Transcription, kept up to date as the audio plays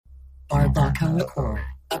Arbaco Record,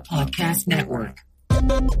 a podcast network.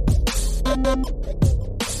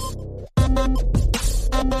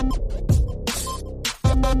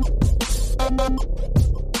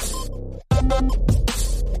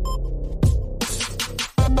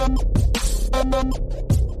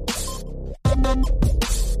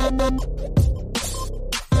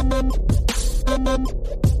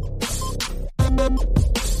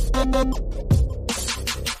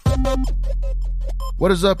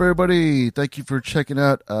 What is up, everybody? Thank you for checking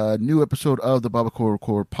out a new episode of the Arbaco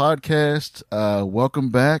Record podcast. Welcome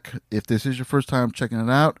back. If this is your first time checking it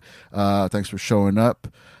out, thanks for showing up.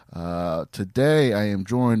 Today, I am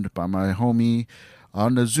joined by my homie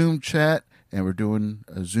on the Zoom chat, and we're doing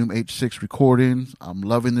a Zoom H6 recording. I'm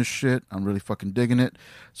loving this shit. I'm really fucking digging it.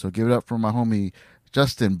 So give it up for my homie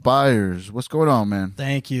Justin Byers. What's going on, man?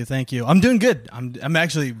 Thank you. I'm doing good. I'm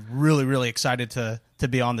actually really excited to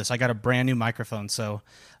be on this. I got a brand new microphone, so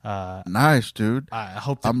nice, dude. I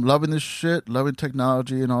hope I'm loving this shit, loving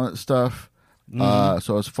technology and all that stuff.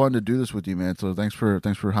 So it's fun to do this with you, man. So thanks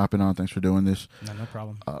for hopping on. Thanks for doing this. No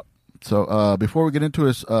problem. So before we get into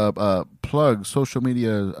this, plug social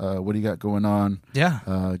media. What do you got going on? Yeah.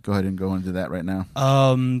 Go ahead and go into that right now.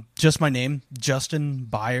 Just my name, Justin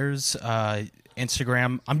Byers.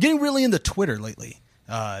 Instagram. I'm getting really into Twitter lately.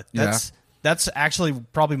 That's actually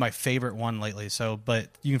probably my favorite one lately. So, but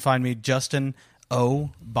you can find me Justin O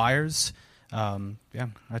Byers. I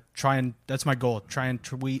try and that's my goal. Try and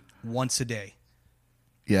tweet once a day.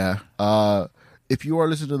 Yeah. If you are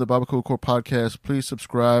listening to the Arbaco Record podcast, please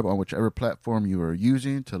subscribe on whichever platform you are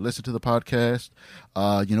using to listen to the podcast.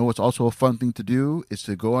 You know what's also a fun thing to do is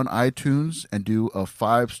to go on iTunes and do a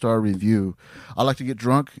 5-star review. I like to get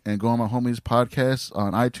drunk and go on my homie's podcast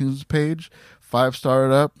on iTunes page. 5-star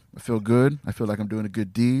it up. I feel good. I feel like I'm doing a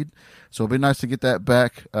good deed. So it'd be nice to get that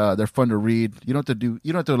back. They're fun to read. You don't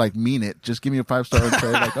have to like mean it. Just give me a 5-star and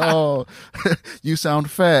say like, "Oh, you sound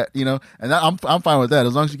fat," you know. And I'm fine with that.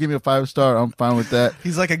 As long as you give me a 5-star, I'm fine with that.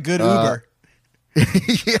 He's like a good Uber.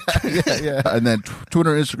 Yeah. And then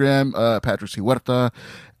Twitter, Instagram, Patrick C. Huerta.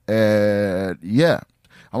 And yeah.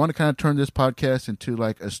 I want to kind of turn this podcast into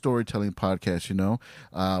like a storytelling podcast, you know.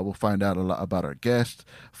 We'll find out a lot about our guests,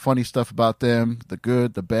 funny stuff about them, the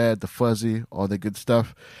good, the bad, the fuzzy, all the good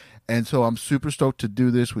stuff. And so I'm super stoked to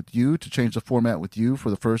do this with you, to change the format with you for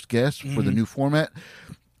the first guest, for the new format,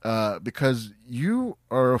 because you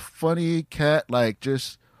are a funny cat, like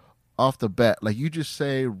just off the bat. Like you just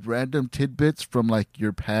say random tidbits from like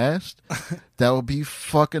your past that would be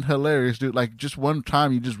fucking hilarious, dude. Like just one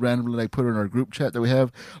time you just randomly like put it in our group chat that we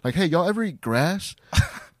have, like, "Hey, y'all ever eat grass?"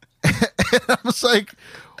 And I was like,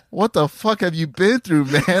 what the fuck have you been through,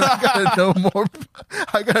 man? I gotta know more.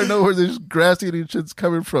 I gotta know where this grass eating shit's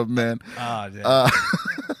coming from, man.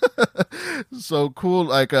 So cool.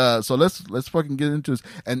 Like, so let's fucking get into this.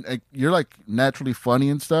 And you're like naturally funny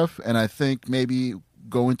and stuff. And I think maybe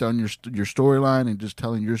going down your storyline and just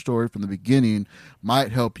telling your story from the beginning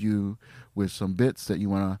might help you with some bits that you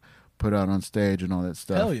want to put out on stage and all that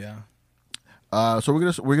stuff. Hell yeah. So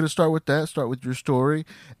we're gonna start with that. Start with your story,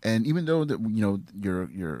 and even though that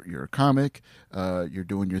you're a comic, you're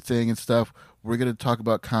doing your thing and stuff, we're gonna talk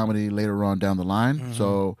about comedy later on down the line. Mm-hmm.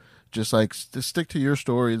 So just stick to your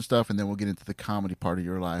story and stuff, and then we'll get into the comedy part of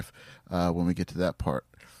your life when we get to that part.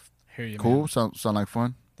 Hear you, cool. Man. Sound like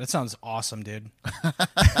fun? That sounds awesome, dude.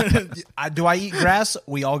 Do I eat grass?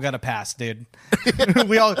 We all got to pass, dude.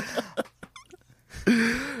 We all.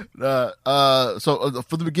 So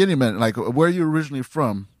for the beginning, man, like where are you originally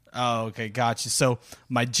from? Oh, okay, gotcha. So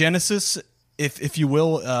my genesis, if you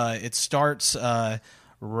will, it starts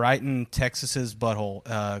right in Texas's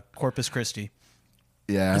butthole, Corpus Christi.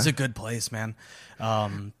 Yeah, it's a good place, man.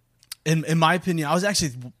 In my opinion, I was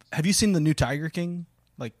actually. Have you seen the new Tiger King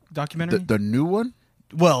documentary? The new one?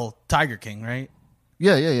 Well, Tiger King, right?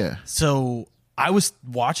 Yeah. So I was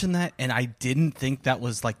watching that, and I didn't think that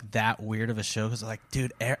was like that weird of a show because, like,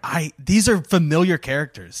 dude, these are familiar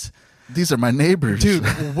characters. These are my neighbors, dude.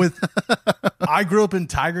 I grew up in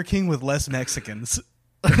Tiger King with less Mexicans.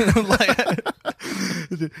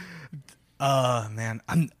 Man,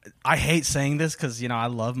 I hate saying this because I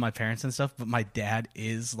love my parents and stuff, but my dad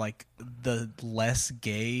is like the less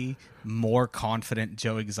gay, more confident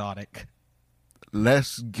Joe Exotic.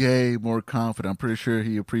 Less gay, more confident. I'm pretty sure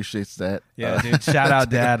he appreciates that. Yeah, dude. Shout out,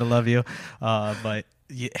 Dad. I love you. But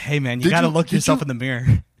hey, man, you got to look yourself in the mirror.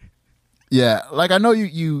 Yeah, like I know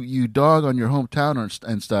you dog on your hometown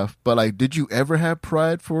and stuff, but like, did you ever have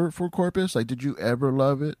pride for Corpus? Like, did you ever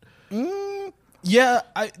love it? Yeah,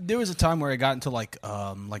 there was a time where I got into like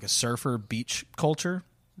a surfer beach culture,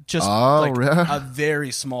 just a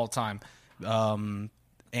very small time.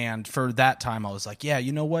 And for that time, I was like, yeah,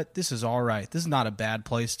 you know what? This is all right. This is not a bad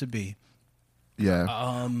place to be.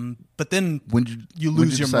 Yeah. But then When you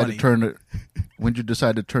lose your money. When you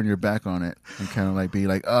decide to turn your back on it and kind of like be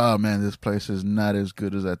like, oh man, this place is not as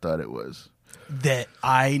good as I thought it was. That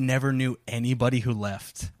I never knew anybody who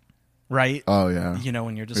left, right? Oh yeah. You know,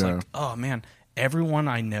 when you're just like, oh man, everyone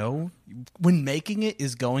I know when making it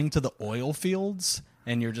is going to the oil fields,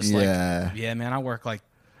 and you're just like, yeah, man, I work like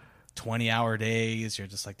 20-hour days. You're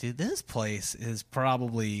just like, dude, this place is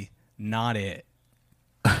probably not it.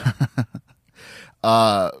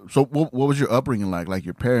 So what was your upbringing like? Like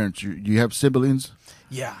your parents, you have siblings?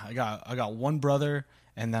 Yeah, I got one brother,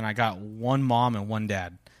 and then I got one mom and one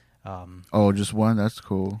dad. Oh, just one? That's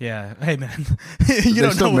cool. Yeah. Hey, man, you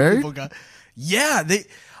don't know what married? people got. Yeah,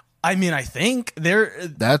 I mean, I think they're.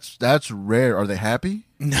 That's rare. Are they happy?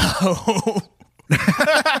 No.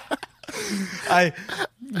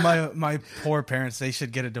 My poor parents, they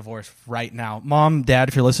should get a divorce right now. Mom, Dad,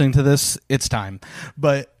 if you're listening to this, it's time.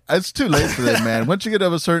 But it's too late for that, man. Once you get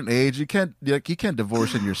of a certain age, you can't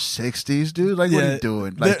divorce in your 60s, dude. Like, what are you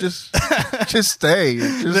doing? Like, just stay,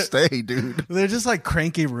 stay, dude. They're just like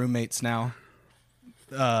cranky roommates now.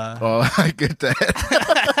 Oh, I get that.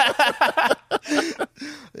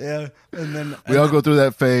 Yeah, and then we all go through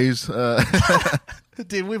that phase.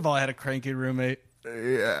 Dude, we've all had a cranky roommate.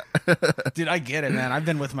 Yeah. Dude, I get it, man. I've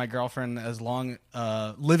been with my girlfriend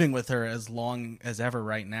living with her as long as ever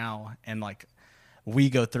right now, and like we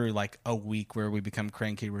go through like a week where we become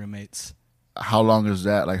cranky roommates. How long is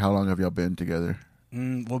that? Like, how long have y'all been together?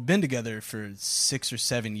 We've been together for 6 or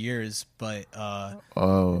 7 years, but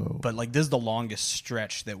but like this is the longest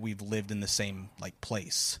stretch that we've lived in the same like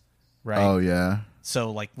place, right? Oh yeah.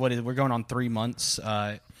 So like, we're going on 3 months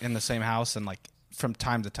in the same house, and like from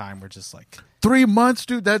time to time we're just like 3 months,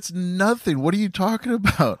 dude. That's nothing. What are you talking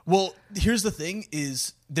about? Well, here's the thing: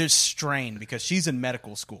 is there's strain because she's in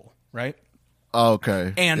medical school, right? Oh,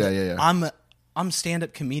 okay. And yeah. I'm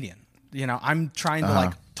stand-up comedian. You know, I'm trying to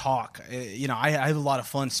like talk. You know, I have a lot of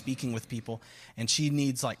fun speaking with people, and she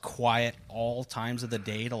needs like quiet all times of the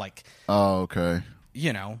day to like. Oh, okay.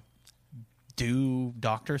 You know, do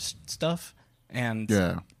doctor stuff, and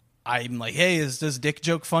yeah. I'm like, hey, is this dick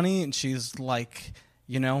joke funny? And she's like,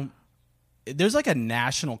 you know, there's like a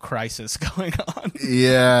national crisis going on.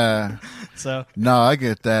 Yeah. So no, I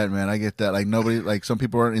get that, man. I get that. Like nobody, like some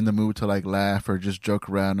people aren't in the mood to like laugh or just joke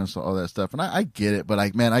around and all that stuff. And I get it, but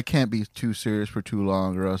like, man, I can't be too serious for too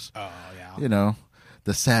long, or else, you know,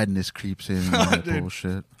 the sadness creeps in and all that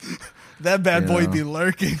bullshit. That bad boy be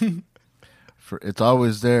lurking. It's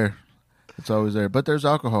always there. It's always there. But there's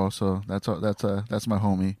alcohol, so that's my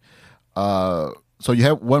homie. So you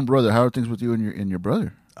have one brother. How are things with you and your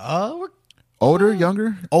brother? We're older,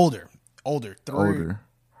 younger? Older. Older.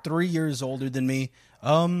 3 years older than me.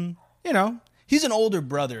 You know, he's an older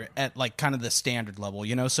brother at like kind of the standard level,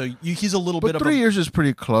 you know. So he's a little bit of 3 years is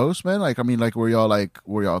pretty close, man. Like, I mean, like were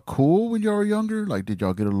y'all cool when y'all were younger? Like, did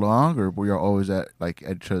y'all get along, or were y'all always at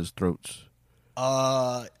each other's throats?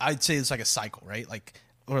 I'd say it's like a cycle, right? Like,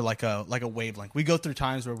 or like a wavelength. We go through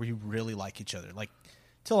times where we really like each other. Like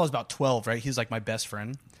till I was about 12, right? He's like my best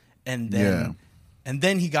friend, and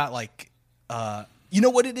then he got like, you know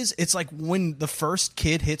what it is? It's like when the first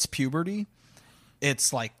kid hits puberty,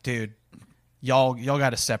 it's like, dude, y'all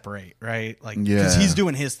got to separate, right? Like, because he's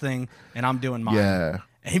doing his thing and I'm doing mine. Yeah,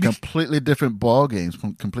 and completely different ball games,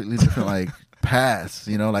 completely different like paths.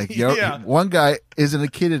 You know, like one guy isn't a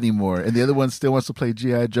kid anymore, and the other one still wants to play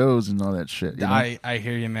G.I. Joes and all that shit. You know? I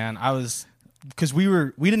hear you, man. Because we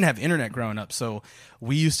didn't have internet growing up, so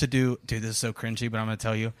we used to do. Dude, this is so cringy, but I'm gonna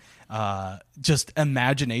tell you. Just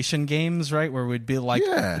imagination games, right? Where we'd be like,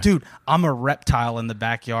 dude, I'm a reptile in the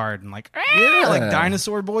backyard, and like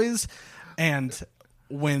dinosaur boys. And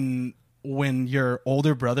when your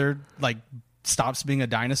older brother like stops being a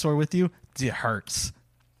dinosaur with you, it hurts.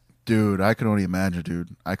 Dude, I could only imagine,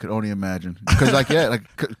 dude. I could only imagine. Because,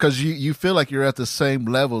 because you feel like you're at the same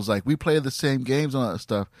levels. Like, we play the same games and all that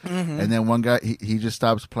stuff. Mm-hmm. And then one guy, he just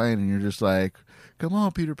stops playing, and you're just like, come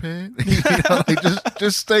on, Peter Pan. You know, like,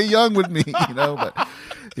 just stay young with me, you know? But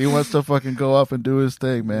he wants to fucking go off and do his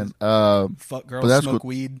thing, man. Fuck girls, smoke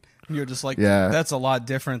weed. You're just like, that's a lot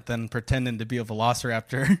different than pretending to be a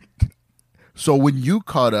velociraptor. So when you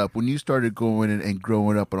caught up, when you started going and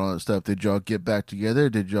growing up and all that stuff, did y'all get back together?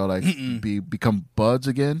 Did y'all like become buds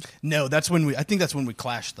again? No, I think that's when we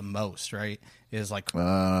clashed the most, right? Is like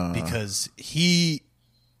because he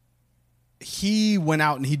went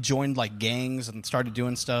out and he joined like gangs and started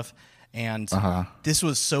doing stuff, and this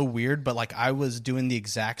was so weird, but like I was doing the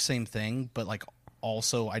exact same thing, but like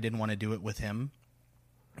also I didn't want to do it with him.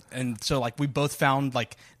 And so like we both found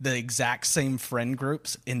like the exact same friend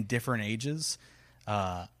groups in different ages.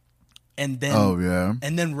 And then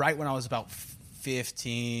and then right when I was about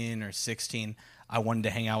 15 or 16, I wanted to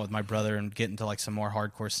hang out with my brother and get into like some more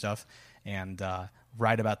hardcore stuff. And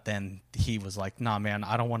right about then he was like, "Nah, man,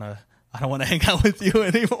 I don't want to hang out with you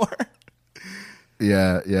anymore."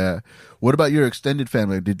 Yeah. What about your extended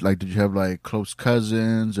family? Did you have like close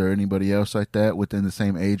cousins or anybody else like that within the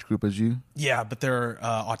same age group as you? Yeah, but they're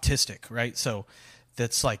autistic, right? So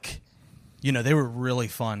that's like, they were really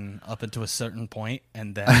fun up until a certain point,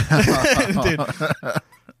 and then,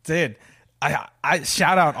 dude, I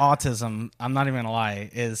shout out autism. I'm not even gonna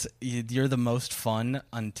lie. You're the most fun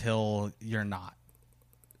until you're not.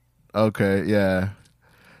 Okay, yeah.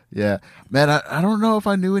 Man, I don't know if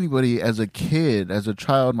I knew anybody as a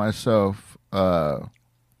child myself,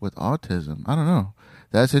 with autism. I don't know.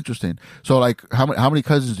 That's interesting. So, like, how many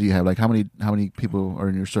cousins do you have? Like, how many people are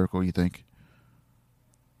in your circle, you think?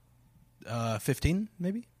 15,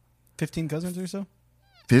 maybe? 15 cousins or so?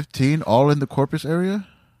 15? All in the Corpus area?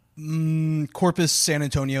 Corpus, San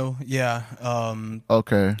Antonio, yeah.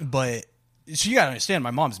 Okay. But, so you gotta understand,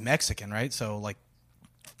 my mom's Mexican, right? So, like,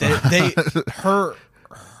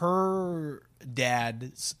 her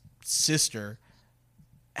dad's sister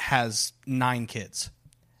has 9 kids,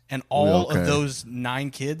 and all of those 9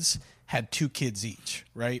 kids had 2 kids each,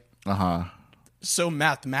 right? So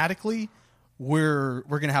mathematically, we're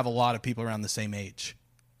gonna have a lot of people around the same age.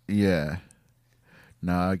 Yeah.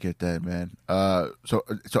 No, I get that, man. So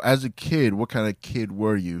as a kid, what kind of kid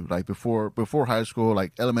were you? Like before high school,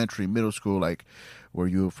 like elementary, middle school, like were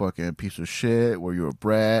you a fucking piece of shit? Were you a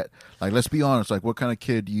brat? Like, let's be honest. Like, what kind of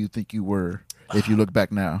kid do you think you were if you look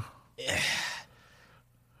back now?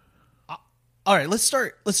 All right, let's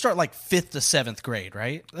start like 5th to 7th grade,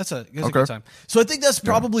 right? That's a good time. So I think that's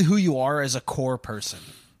probably who you are as a core person.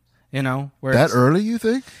 That early, you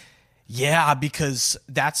think? Yeah, because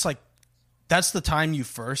that's the time you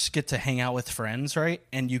first get to hang out with friends, right?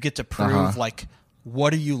 And you get to prove like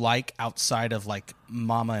what are you like outside of like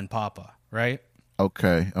mama and papa, right?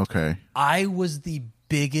 Okay. I was the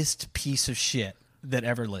biggest piece of shit that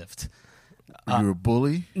ever lived. You were a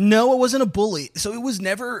bully? No, it wasn't a bully. So it was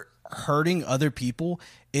never hurting other people.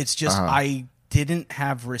 It's just I didn't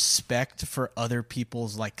have respect for other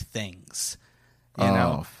people's like things. You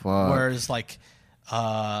know? Fuck. Whereas like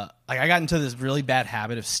I got into this really bad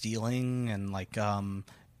habit of stealing and like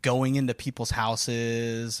going into people's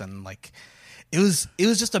houses, and like it was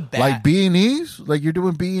just a bad, like B&Es? Like you're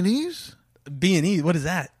doing B&Es? B&E, what is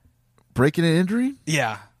that? Breaking and entering?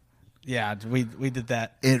 Yeah, we did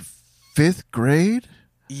that in 5th grade.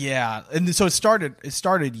 Yeah, and so it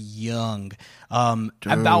started young. About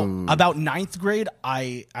 9th grade,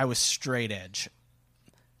 I was straight edge.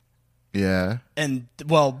 Yeah, and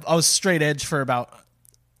well, I was straight edge for about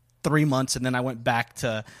 3 months, and then I went back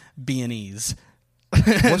to B&Es.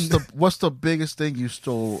 What's the biggest thing you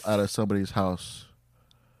stole out of somebody's house?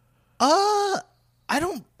 I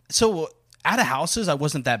don't. So out of houses, I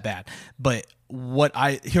wasn't that bad, but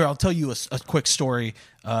I'll tell you a quick story.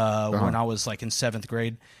 When I was like in 7th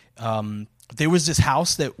grade, there was this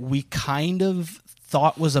house that we kind of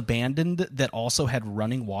thought was abandoned that also had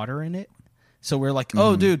running water in it. So we're like,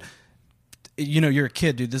 oh, dude, you're a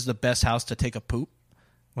kid, dude. This is the best house to take a poop.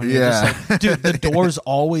 When you're just like, dude, the door's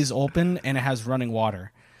always open and it has running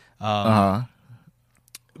water. But,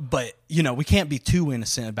 we can't be too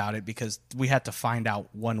innocent about it because we had to find out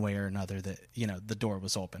one way or another that, the door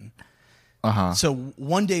was open. So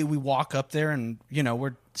one day we walk up there and,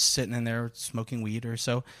 we're sitting in there smoking weed or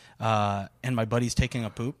so. And my buddy's taking a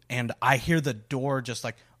poop, and I hear the door just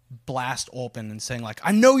like blast open and saying like,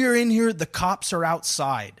 "I know you're in here. The cops are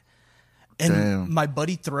outside." And my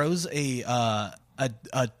buddy throws a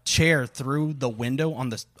chair through the window on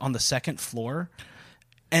the 2nd floor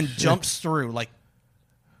and jumps through like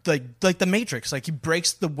the Matrix. Like he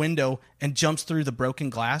breaks the window and jumps through the broken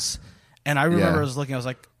glass. And I remember I was looking, I was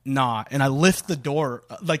like, nah. And I lift the door,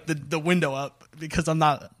 like the window up because I'm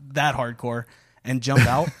not that hardcore, and jump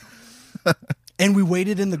out. And we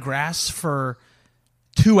waited in the grass for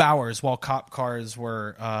 2 hours while cop cars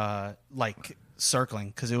were like circling,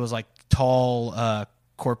 because it was like tall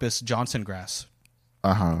Corpus Johnson grass.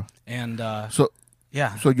 And so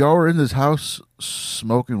y'all were in this house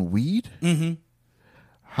smoking weed? Mm-hmm.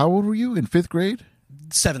 How old were you in 5th grade?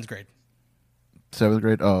 7th grade. 7th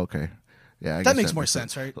grade? Oh, okay. Yeah, that makes more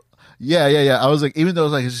sense, right? Yeah. I was like, even though it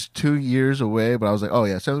was like it's 2 years away, but I was like, oh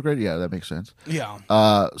yeah, 7th grade. Yeah, that makes sense.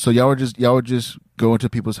 Yeah. So y'all would just go into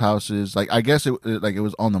people's houses. Like, I guess it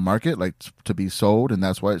was on the market, like to be sold, and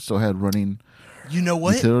that's why it still had running You know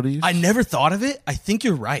what? Utilities? I never thought of it. I think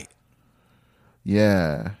you're right.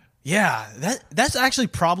 Yeah. Yeah, that's actually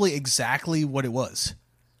probably exactly what it was.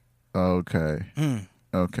 Okay.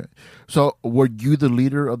 Okay. So were you the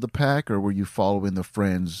leader of the pack, or were you following the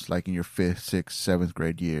friends like in your 5th, 6th, 7th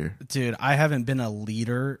grade year? Dude, I haven't been a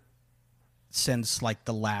leader since like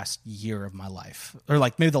the last year of my life, or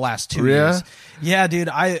like maybe the last 2 years. Yeah, dude,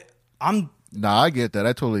 I'm. Nah, I get that.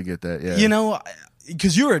 I totally get that. Yeah. You know,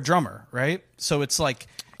 because you're a drummer, right? So it's like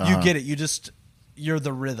you get it. You're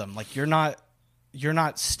the rhythm. Like you're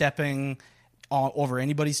not stepping over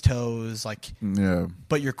anybody's toes. Like, yeah.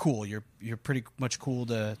 But you're cool. You're pretty much cool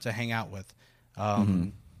to hang out with.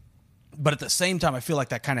 But at the same time, I feel like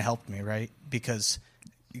that kind of helped me, right? Because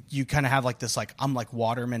you kind of have like this, like, I'm like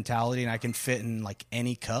water mentality, and I can fit in like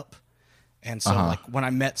any cup. And so like when I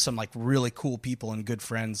met some like really cool people and good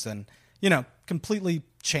friends, then, you know, completely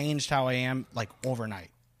changed how I am like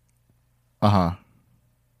overnight.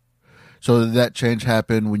 So did that change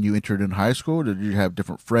happen when you entered in high school? Did you have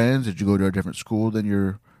different friends? Did you go to a different school than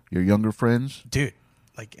your younger friends? Dude,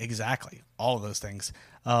 like exactly all of those things.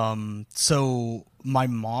 So my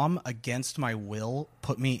mom, against my will,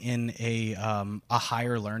 put me in a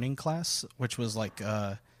higher learning class, which was like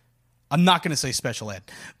I'm not going to say special ed,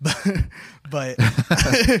 but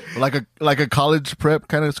like a college prep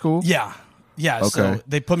kind of school? Yeah. Okay. So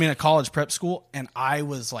they put me in a college prep school, and I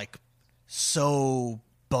was like so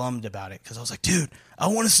bummed about it because I was like, dude, I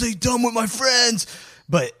want to stay dumb with my friends.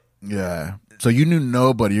 But yeah. So you knew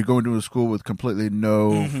nobody. You're going to a school with completely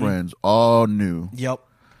no friends, all new. Yep.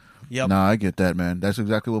 Nah, I get that, man. That's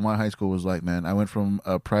exactly what my high school was like, man. I went from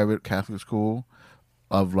a private Catholic school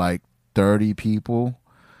of like 30 people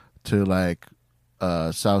to like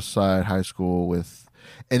Southside High School with,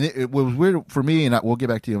 and it was weird for me. And we'll get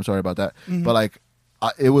back to you. I'm sorry about that. But like,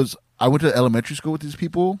 I went to elementary school with these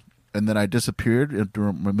people, and then I disappeared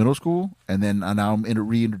during my middle school, and then now I'm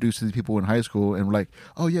reintroduced to these people in high school, and we're like,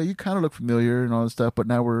 oh yeah, you kind of look familiar and all this stuff, but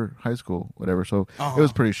now we're high school, whatever. So it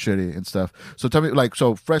was pretty shitty and stuff. So tell me, like,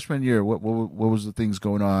 so freshman year, what was the things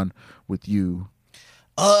going on with you?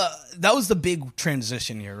 That was the big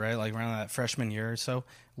transition year, right? Like around that freshman year or so,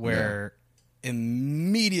 where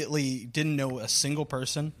immediately didn't know a single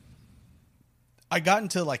person. I got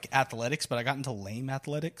into like athletics, but I got into lame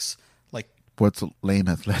athletics, like. What's lame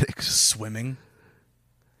athletics? Swimming.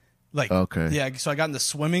 Like, okay. Yeah, so I got into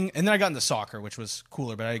swimming, and then I got into soccer, which was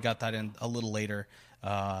cooler, but I got that in a little later,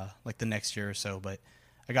 like the next year or so. But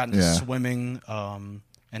I got into swimming,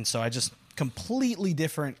 and so I just completely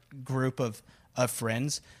different group of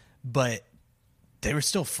friends, but they were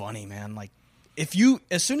still funny, man. Like,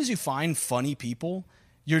 as soon as you find funny people,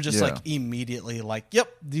 you're just like immediately like,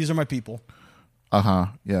 yep, these are my people.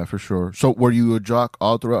 Yeah, for sure. So were you a jock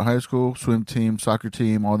all throughout high school? Swim team, soccer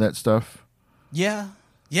team, all that stuff? Yeah,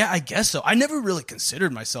 I guess so. I never really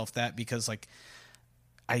considered myself that because like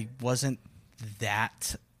I wasn't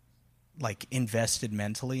that like invested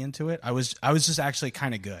mentally into it. I was just actually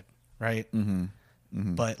kind of good, right?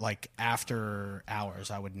 But like after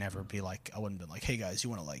hours, I wouldn't be like, hey guys, you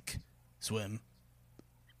want to like swim?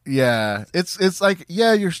 Yeah, it's like,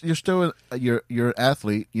 yeah, you're still you're an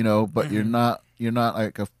athlete, you know, but you're not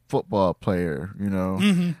like a football player, you know.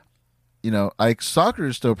 You know, like soccer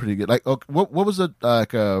is still pretty good. Like, okay, what was the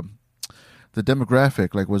the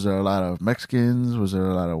demographic? Like, was there a lot of Mexicans? Was there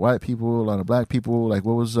a lot of white people? A lot of black people? Like,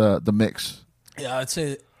 what was the mix? Yeah, I'd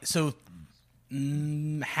say so.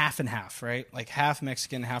 Half and half, right? Like half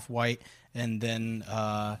Mexican, half white, and then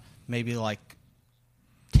maybe like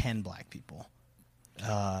 10 black people.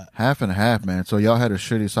 Half and half, man. So y'all had a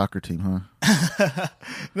shitty soccer team, huh?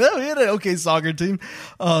 No, we had an okay soccer team.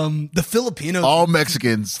 The Filipinos, all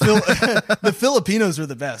Mexicans. The Filipinos were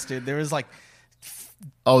the best, dude. There was like,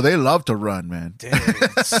 oh, they love to run, man. Dude,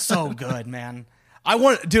 it's so good, man. I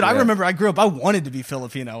remember I grew up. I wanted to be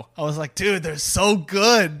Filipino. I was like, dude, they're so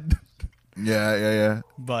good. Yeah.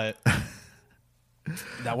 But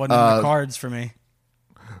that wasn't in the cards for me.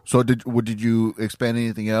 So did you expand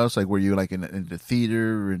anything else? Like, were you like into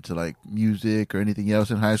theater or into like music or anything else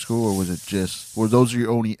in high school, or were those your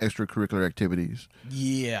only extracurricular activities?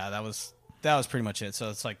 Yeah, that was pretty much it. So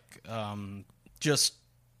it's like just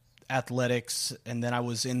athletics, and then I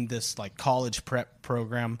was in this like college prep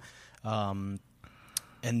program, and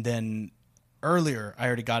then earlier I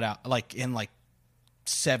already got out. Like in like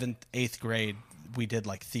 7th, 8th grade, we did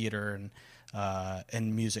like theater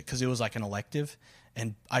and music because it was like an elective.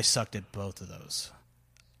 And I sucked at both of those.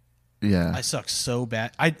 Yeah. I sucked so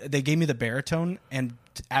bad. They gave me the baritone, and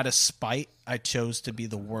out of spite, I chose to be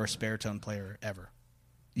the worst baritone player ever.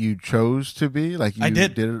 you chose to be? Like you I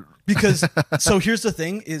did it? because so here's the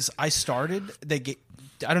thing: is I started.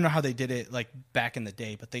 I don't know how they did it like back in the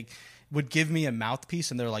day, but they would give me a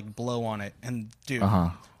mouthpiece and they're like blow on it, and dude,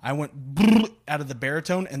 I went out of the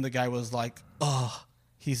baritone, and the guy was like, "Oh,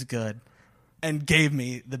 he's good," and gave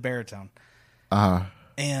me the baritone.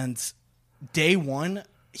 And day one,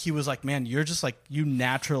 he was like, "Man, you're just like you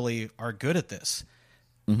naturally are good at this."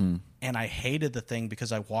 Mm-hmm. And I hated the thing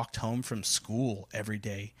because I walked home from school every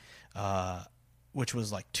day, which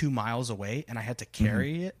was like 2 miles away, and I had to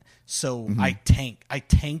carry it. So I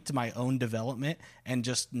tanked my own development and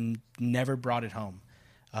just never brought it home.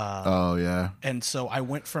 Oh yeah. And so I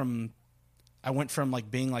went from like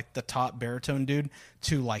being like the top baritone dude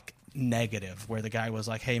to like negative, where the guy was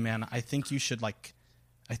like, "Hey man, I think you should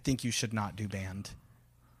not do band."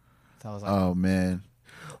 So I was like, oh man.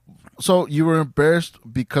 So you were embarrassed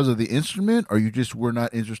because of the instrument, or you just were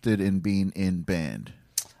not interested in being in band?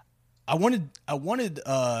 I wanted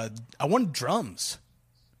drums.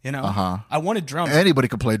 You know, I wanted drums. Anybody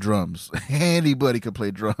could play drums. Anybody could play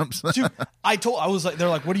drums. Dude, I was like, they're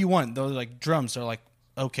like, "What do you want?" They're like, "Drums." They're like,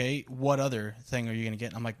 "Okay, what other thing are you going to get?"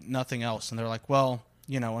 And I'm like, "Nothing else." And they're like, "Well,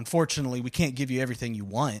 you know, unfortunately, we can't give you everything you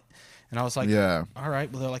want." And I was like, "Yeah, all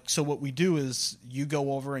right." Well, they're like, "So what we do is you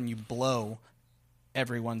go over and you blow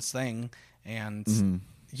everyone's thing, and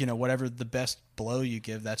you know, whatever the best blow you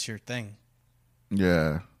give, that's your thing."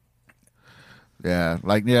 Yeah.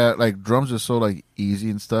 Like drums are so like easy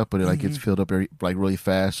and stuff, but it like gets filled up like really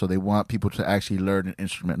fast. So they want people to actually learn an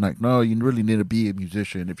instrument. Like, no, you really need to be a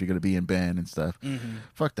musician if you're gonna be in band and stuff.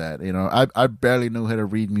 Fuck that. You know, I barely know how to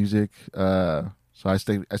read music, so I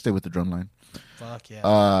stay with the drum line. Fuck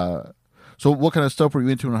yeah. So what kind of stuff were you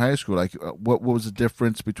into in high school? Like, what was the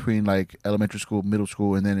difference between like elementary school, middle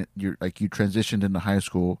school, and then you transitioned into high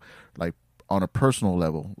school, like on a personal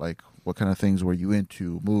level? Like, what kind of things were you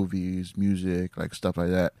into? Movies, music, like stuff like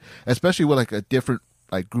that. Especially with like a different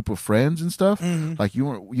like group of friends and stuff. Like you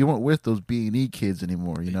weren't with those B&E kids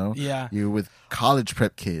anymore. You know, Yeah. You were with college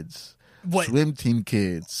prep kids, swim team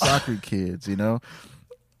kids, soccer kids. You know.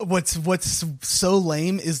 What's so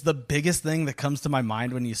lame is the biggest thing that comes to my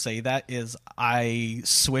mind when you say that is I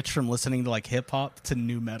switched from listening to like hip hop to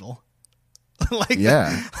new metal. Like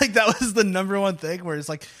that was the number one thing where it's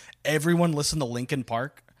like everyone listened to Linkin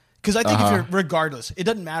Park. Because I think if you're, regardless, it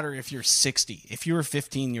doesn't matter if you're 60. If you were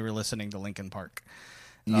 15, you were listening to Linkin Park.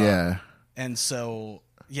 Yeah. And so,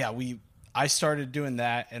 yeah, I started doing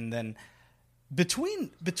that, and then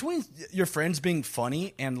between your friends being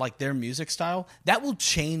funny and like their music style, that will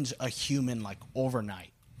change a human like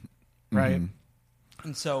overnight, right?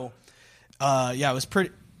 And so, yeah, it was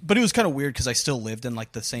pretty. But it was kind of weird because I still lived in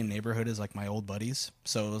like the same neighborhood as like my old buddies.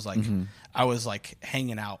 So it was like I was like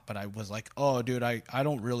hanging out, but I was like, "Oh, dude, I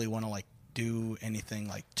don't really want to like do anything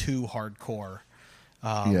like too hardcore."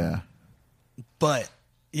 Yeah. But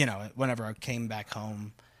you know, whenever I came back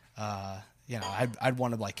home, you know, I'd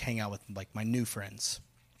want to like hang out with like my new friends.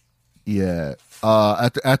 Yeah.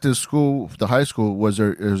 At the school, the high school, was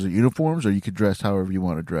there uniforms, or you could dress however you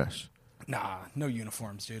want to dress? Nah, no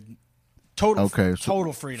uniforms, dude. Total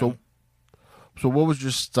freedom. So what was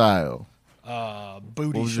your style?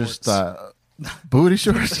 Booty what was shorts. Your style? Booty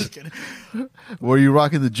shorts. Were you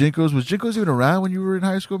rocking the Jinkos? Was Jinkos even around when you were in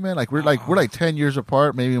high school, man? Like we're 10 years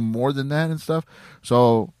apart, maybe more than that and stuff.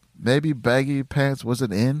 So maybe baggy pants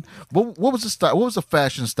wasn't in. What was the style? What was the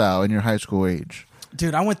fashion style in your high school age?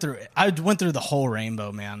 Dude, I went through the whole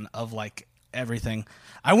rainbow, man, of like everything.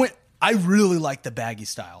 I really like the baggy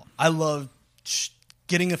style. I love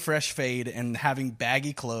getting a fresh fade and having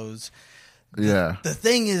baggy clothes. Yeah. The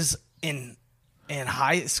thing is, in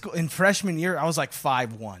high school, in freshman year, I was like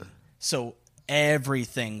 5'1", so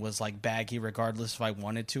everything was like baggy, regardless if I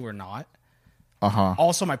wanted to or not.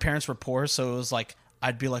 Also, my parents were poor, so it was like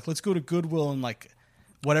I'd be like, "Let's go to Goodwill," and like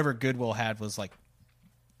whatever Goodwill had was like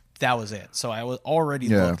that was it. So I was already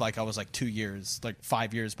looked like I was like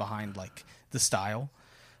 5 years behind like the style.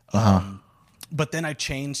 But then I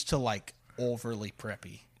changed to like overly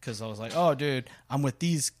preppy because I was like, "Oh, dude, I'm with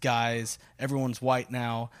these guys. Everyone's white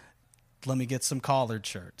now. Let me get some collared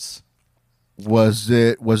shirts." Was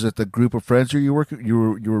it the group of friends you were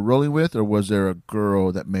rolling with, or was there a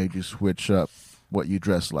girl that made you switch up what you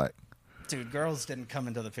dressed like? Dude, girls didn't come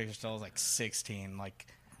into the picture until I was like 16. Like,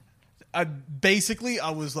 I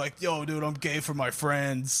was like, "Yo, dude, I'm gay for my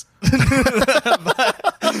friends."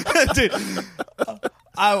 Dude,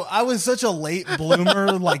 I was such a late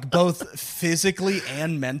bloomer, like both physically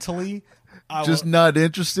and mentally. Just not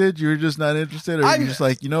interested? You were just not interested? Or you're just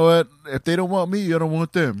like, you know what? If they don't want me, I don't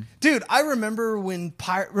want them. Dude, I remember when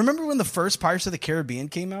the first Pirates of the Caribbean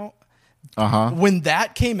came out? When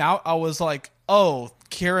that came out, I was like, oh,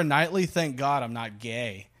 Keira Knightley, thank God I'm not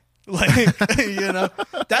gay. Like, you know,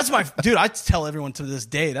 that's my dude. I tell everyone to this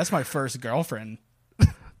day, that's my first girlfriend.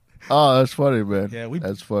 Oh, that's funny, man. Yeah,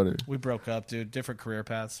 that's funny. We broke up, dude. Different career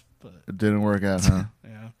paths, but It didn't work out, huh?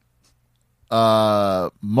 yeah.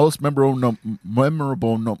 Most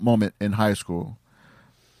memorable moment in high school.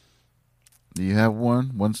 Do you have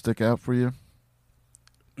one? One stick out for you?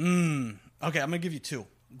 Okay, I'm gonna give you two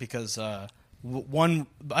because one.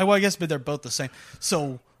 I guess, but they're both the same.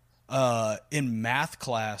 So, in math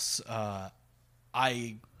class,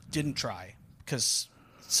 I didn't try because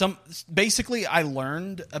basically I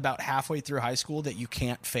learned about halfway through high school that you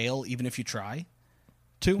can't fail even if you try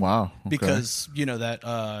to. Wow. Okay. Because you know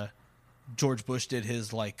that George Bush did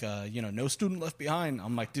his no student left behind.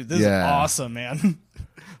 I'm like, dude, this is awesome, man.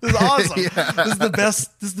 This is awesome. This is the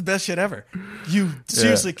best. This is the best shit ever. You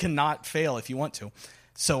seriously cannot fail if you want to.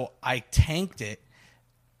 So I tanked it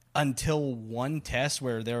until one test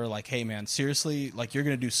where they were like, "Hey, man, seriously, like you're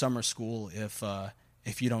gonna do summer school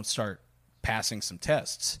if you don't start passing some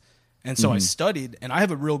tests." And so I studied, and I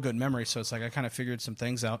have a real good memory. So it's like I kind of figured some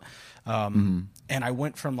things out, and I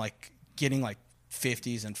went from like getting like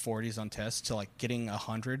 50s and 40s on tests to like getting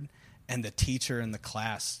 100, and the teacher in the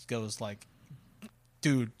class goes like,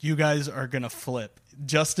 dude, you guys are gonna flip.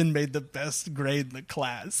 Justin made the best grade in the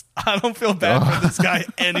class. I don't feel bad for this guy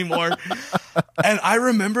anymore. And I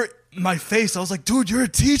remember my face. I was like, dude, you're a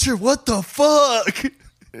teacher. What the fuck?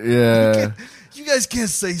 Yeah. You guys can't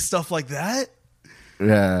say stuff like that.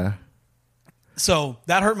 Yeah. So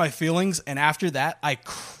that hurt my feelings. And after that, I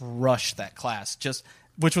crushed that class,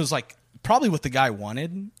 which was like probably what the guy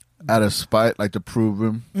wanted. Out of spite, like to prove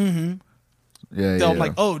him. Mm-hmm. Yeah, So I'm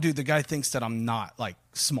like, oh, dude, the guy thinks that I'm not like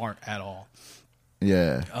smart at all.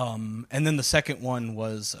 Yeah. And then the second one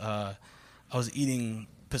was I was eating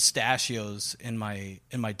pistachios in my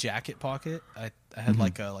jacket pocket. I had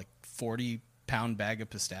like a 40-pound bag of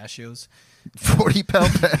pistachios.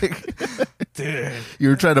 40-pound bag. Dude. You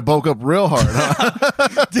were trying to bulk up real hard,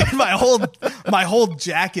 huh? Dude, my whole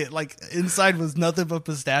jacket, like inside was nothing but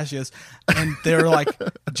pistachios. And they were like,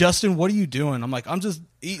 Justin, what are you doing? I'm like, I'm just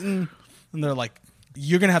eating. And they're like,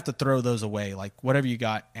 you're going to have to throw those away, like whatever you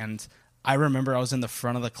got. And I remember I was in the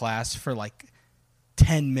front of the class for like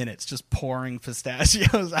 10 minutes just pouring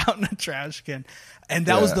pistachios out in a trash can. And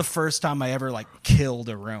that was the first time I ever like killed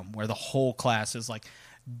a room where the whole class is like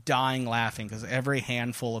dying laughing because every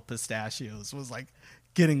handful of pistachios was like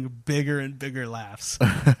getting bigger and bigger laughs.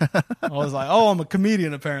 I was like, oh, I'm a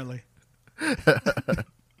comedian apparently.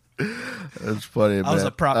 That's funny, man. I was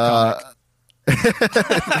a prop comic.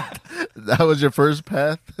 That was your first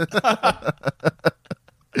path.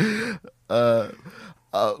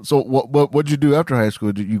 So what'd you do after high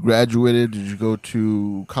school? Did you graduated? Did you go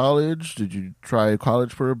to college? Did you try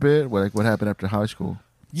college for a bit? What happened after high school?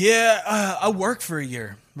 Yeah, I worked for a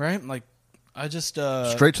year, right? Like I just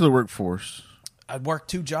straight to the workforce. I worked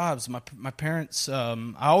 2 jobs. My parents. I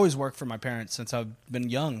always worked for my parents since I've been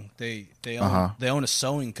young. They own a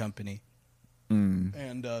sewing company,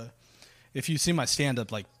 and if you see my stand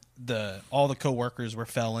up, like all the coworkers were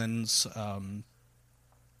felons, and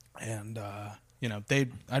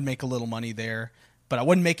I'd make a little money there, but I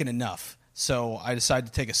wasn't making enough. So I decided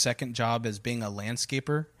to take a second job as being a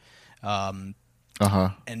landscaper. And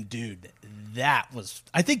dude,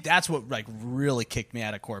 I think that's what like really kicked me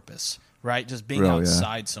out of Corpus, right? Just being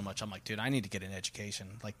outside so much. I'm like, dude, I need to get an education,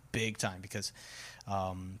 like big time, because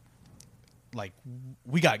like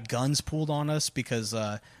we got guns pulled on us because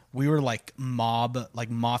we were like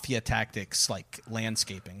mafia tactics, like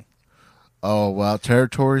landscaping. Oh, wow.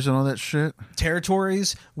 Territories and all that shit?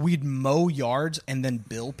 Territories. We'd mow yards and then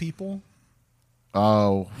bill people.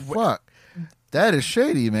 Oh, fuck. That is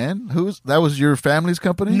shady, man. That was your family's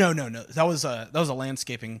company? No. That was a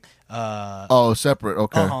landscaping. Separate.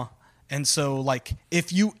 Okay. And so, like,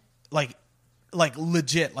 if you like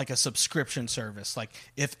legit, like a subscription service, like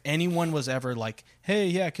if anyone was ever like, hey,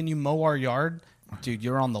 yeah, can you mow our yard? Dude,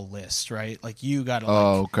 you're on the list, right? Like you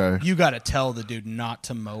gotta, you gotta tell the dude not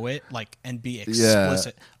to mow it, like, and be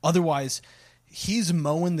explicit. Yeah. Otherwise, he's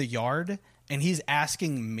mowing the yard and he's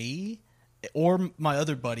asking me or my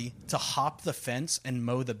other buddy to hop the fence and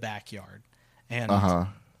mow the backyard. And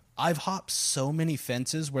I've hopped so many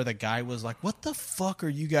fences where the guy was like, "What the fuck are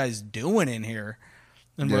you guys doing in here?"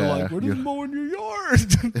 And we're like, "We're just mowing your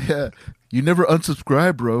yard." Yeah, you never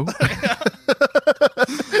unsubscribe, bro.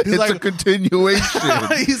 It's like a continuation.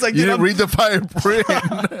 He's like, you didn't read the fine print.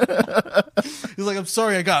 He's like, I'm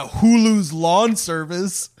sorry, I got Hulu's lawn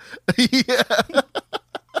service. Yeah.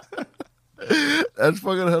 That's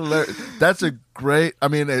fucking hilarious. That's a great. I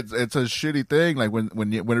mean, it's a shitty thing. Like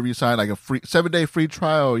whenever you sign like a free 7-day free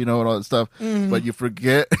trial, and all that stuff, but you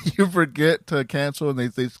forget to cancel, and they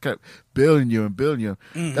just kept billing you.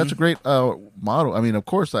 That's a great model. I mean, of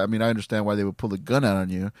course, I understand why they would pull a gun out on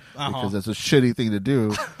you because that's a shitty thing to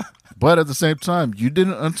do. But at the same time, you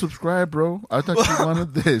didn't unsubscribe, bro. I thought you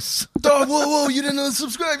wanted this. Whoa! You didn't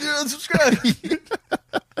unsubscribe. You didn't unsubscribe.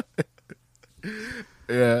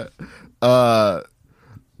 Yeah.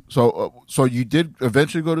 So you did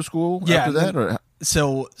eventually go to school after that, or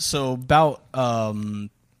so about I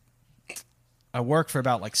worked for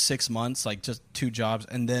about like 6 months, like just 2 jobs,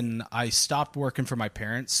 and then I stopped working for my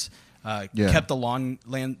parents. Kept the lawn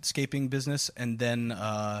landscaping business, and then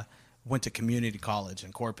went to community college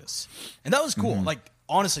in Corpus, and that was cool. Like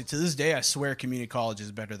honestly, to this day, I swear community college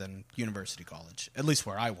is better than university college, at least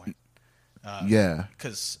where I went.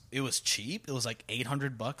 Because it was cheap. It was like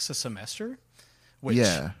 $800 a semester, which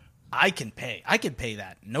I can pay. I could pay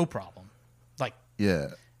that, no problem. Like,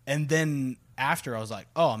 and then after, I was like,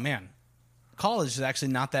 oh man, college is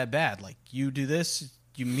actually not that bad. Like, you do this,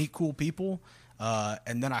 you meet cool people,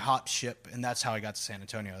 and then I hopped ship, and that's how I got to San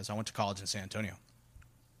Antonio. As I went to college in San Antonio.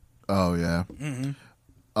 Oh yeah.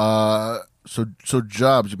 So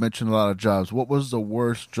jobs. You mentioned a lot of jobs. What was the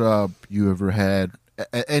worst job you ever had?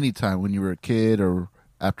 At any time when you were a kid or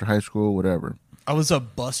after high school, whatever. I was a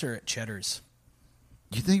busser at Cheddar's.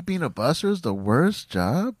 You think being a busser is the worst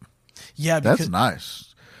job? Yeah, because, that's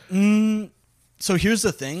nice. So here's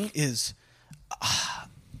the thing: is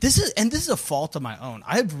this is a fault of my own.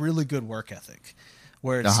 I have really good work ethic,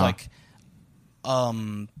 where it's like,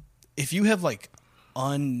 if you have like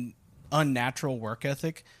unnatural work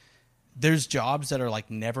ethic, there's jobs that are like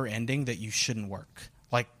never ending that you shouldn't work.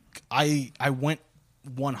 Like I went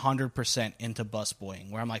 100% into busboying,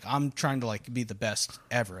 where I'm trying to like be the best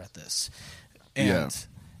ever at this, and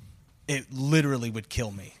it literally would kill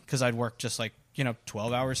me because I'd work just like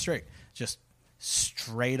 12 hours straight, just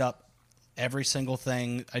straight up every single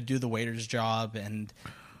thing. I'd do the waiter's job, and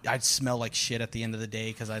I'd smell like shit at the end of the day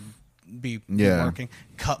because I'd be working,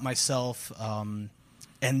 cut myself, and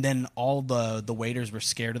then all the waiters were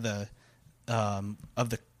scared of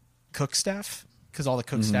the cook staff because all the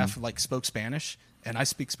cook staff like spoke Spanish. And I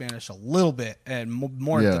speak Spanish a little bit and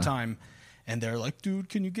more at the time. And they're like, dude,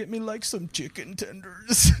 can you get me like some chicken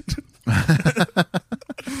tenders?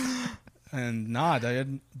 And nah,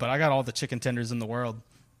 but I got all the chicken tenders in the world.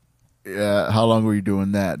 Yeah. How long were you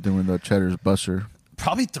doing that, doing the Cheddar's busser?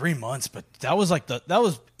 Probably 3 months, but that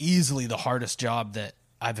was easily the hardest job that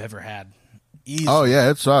I've ever had. Easily. Oh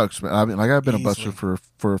yeah, it sucks, man. I mean, like I've been a busser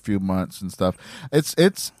for a few months and stuff.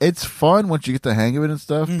 It's fun once you get the hang of it and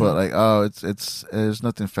stuff, but like it's there's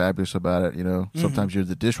nothing fabulous about it, Sometimes you're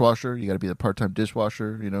the dishwasher, you got to be the part-time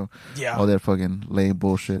dishwasher, all that fucking lame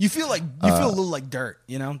bullshit. You feel a little like dirt,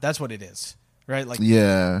 That's what it is, right? Like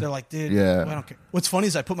they're like, dude, I don't care. What's funny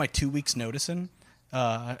is I put my 2 weeks notice in,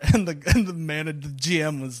 and the manager, the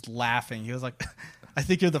GM was laughing. He was like, I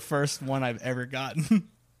think you're the first one I've ever gotten.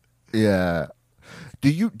 Yeah. Do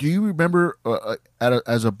you remember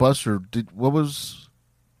as a busser? What was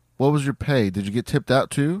your pay? Did you get tipped out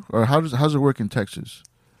too, or how's it work in Texas?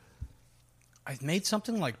 I made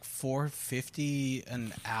something like $4.50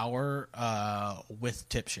 an hour with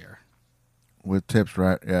tip share. With tips,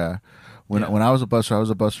 right? Yeah. When I was a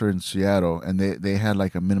busser in Seattle, and they had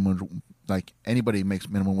like a minimum. Like anybody makes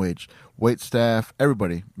minimum wage. Wait staff,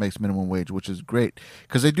 everybody makes minimum wage, which is great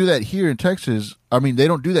because they do that here in Texas. I mean, they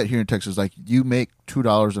don't do that here in Texas. Like you make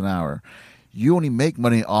 $2 an hour, you only make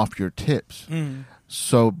money off your tips.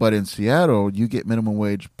 So, but in Seattle, you get minimum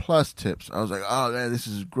wage plus tips. I was like, oh man, this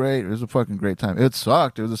is great. It was a fucking great time. It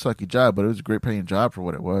sucked. It was a sucky job, but it was a great paying job for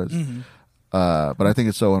what it was. But I think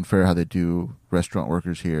it's so unfair how they do restaurant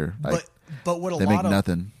workers here. Like, but what they make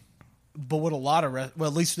nothing. But what a lot of at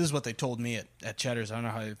least this is what they told me at Cheddar's. I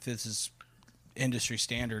don't know if this is industry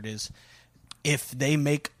standard. Is if they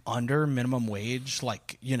make under minimum wage,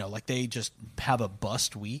 like they just have a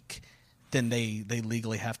bust week, then they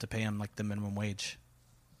legally have to pay them like the minimum wage,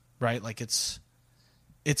 right? Like it's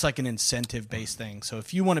like an incentive based thing. So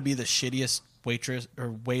if you want to be the shittiest waitress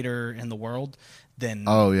or waiter in the world, then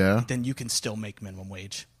then you can still make minimum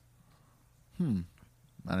wage. I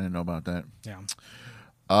didn't know about that. Yeah.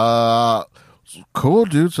 Cool,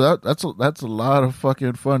 dude. So that's a lot of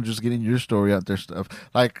fucking fun just getting your story out there, stuff.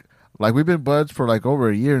 Like we've been buds for like over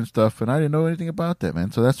a year and stuff, and I didn't know anything about that, man.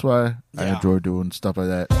 So that's why I enjoy doing stuff like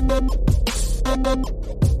that.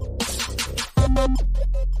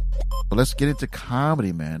 But let's get into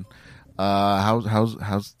comedy, man.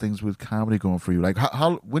 How's things with comedy going for you? Like,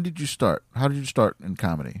 when did you start? How did you start in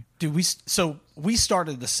comedy? Dude, we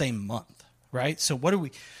started the same month, right? So what are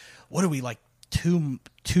we like 2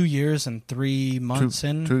 years and 3 months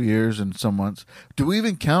in? 2 years and some months. Do we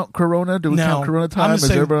even count Corona? Do we No. count Corona I'm time? gonna Is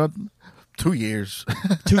say- everybody 2 years?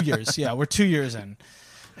 2 years. Yeah, we're 2 years in.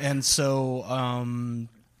 And so,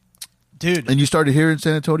 dude. And you started here in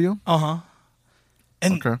San Antonio? Uh-huh.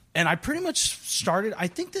 And Okay. and I pretty much started, I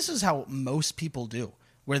think this is how most people do,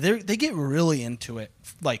 where they get really into it,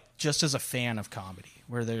 like just as a fan of comedy,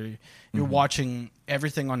 where you're watching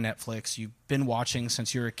everything on Netflix. You've been watching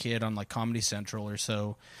since you were a kid on like Comedy Central or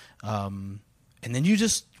so. And then you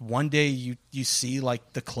just one day you see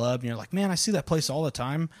like the club and you're like, man, I see that place all the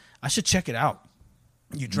time. I should check it out.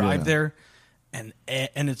 You drive Yeah. there and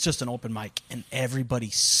it's just an open mic and everybody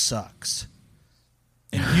sucks.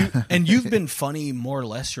 And you've been funny more or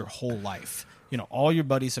less your whole life. You know, all your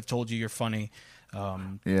buddies have told you you're funny.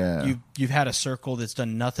 Yeah. You've had a circle that's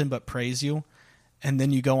done nothing but praise you, and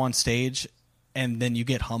then you go on stage, and then you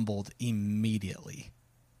get humbled immediately.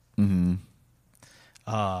 Mm-hmm.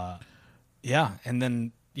 Yeah, and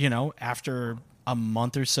then after a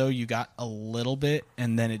month or so, you got a little bit,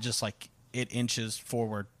 and then it just like it inches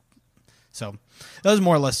forward. So that was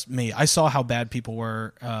more or less me. I saw how bad people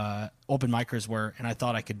were, open micers were, and I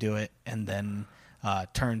thought I could do it. And then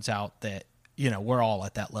turns out that, we're all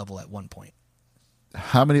at that level at one point.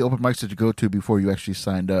 How many open mics did you go to before you actually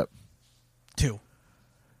signed up? 2.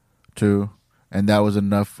 2. And that was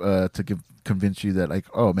enough to convince you that, like,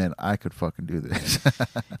 oh, man, I could fucking do this.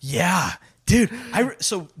 Yeah, dude.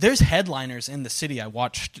 So there's headliners in the city I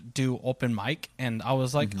watched do open mic, and I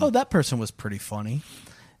was like, oh, that person was pretty funny.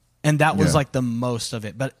 And that was Yeah. like the most of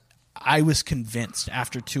it. But I was convinced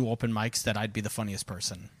after 2 open mics that I'd be the funniest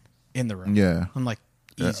person in the room. Yeah. I'm like,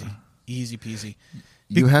 easy peasy.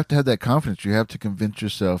 You have to have that confidence. You have to convince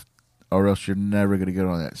yourself, or else you're never going to get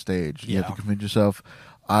on that stage. You have Yeah. to convince yourself,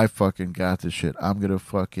 I fucking got this shit. I'm going to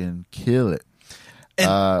fucking kill it.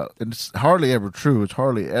 And it's hardly ever true. It's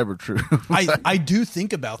hardly ever true. I do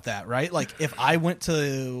think about that, right? Like if I went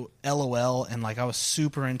to LOL and like I was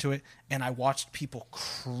super into it and I watched people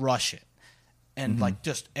crush it and like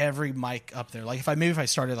just every mic up there. Like if I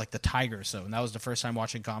started like the Tiger Show and that was the first time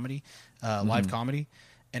watching comedy, live comedy,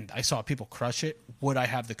 and I saw people crush it, would I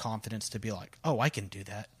have the confidence to be like, oh, I can do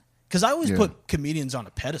that? Because I always Yeah. put comedians on a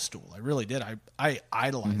pedestal. I really did. I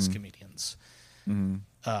idolize comedians.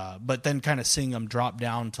 But then kind of seeing them drop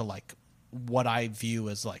down to like what I view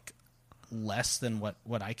as like less than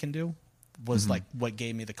what I can do was like what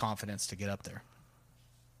gave me the confidence to get up there.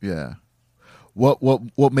 Yeah.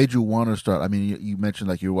 What made you want to start? I mean, you mentioned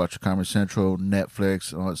like you watch Comedy Central,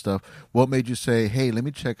 Netflix, and all that stuff. What made you say, "Hey, let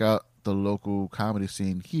me check out the local comedy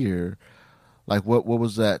scene here"? Like, what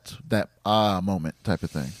was that moment type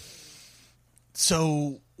of thing?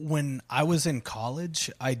 So when I was in college,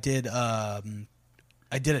 I did a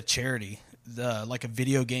charity, like a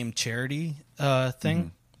video game charity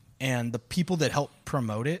thing, and the people that helped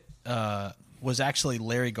promote it was actually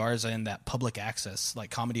Larry Garza and that Public Access, like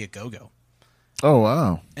Comedy a Go-Go. Oh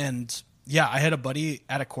wow! And yeah, I had a buddy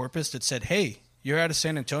at a Corpus that said, "Hey, you're out of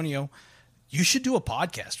San Antonio. You should do a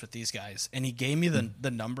podcast with these guys." And he gave me the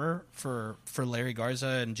number for Larry Garza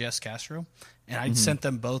and Jess Castro, and I sent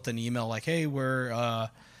them both an email like, "Hey, we're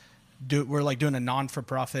like doing a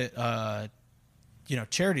non-for-profit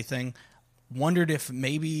charity thing. Wondered if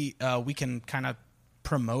maybe we can kind of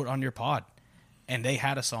promote on your pod." And they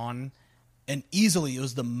had us on, and easily it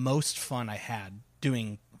was the most fun I had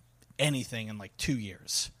doing anything in like 2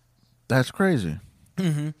 years. That's crazy.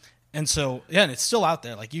 And so, yeah, and it's still out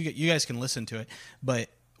there. Like you guys can listen to it, but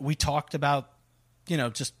we talked about,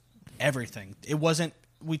 just everything. It wasn't,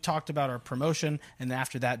 we talked about our promotion, and then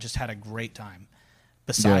after that just had a great time.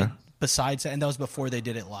 Besides that, and that was before they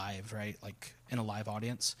did it live, right? Like in a live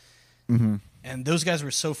audience. And those guys were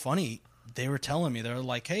so funny. They were telling me, they were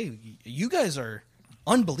like, "Hey, you guys are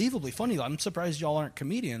unbelievably funny. I'm surprised y'all aren't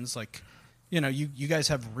comedians. Like, you guys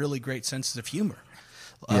have really great senses of humor.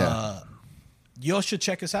 Yeah. Y'all should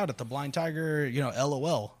check us out at the Blind Tiger,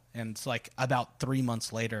 LOL." And it's like about 3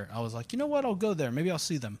 months later, I was like, you know what? I'll go there. Maybe I'll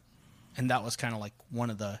see them. And that was kind of like one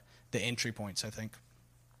of the entry points, I think.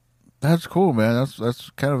 That's cool, man. That's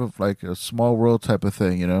kind of like a small world type of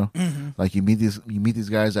thing, Like you meet these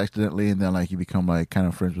guys accidentally, and then like you become like kind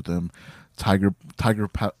of friends with them, tiger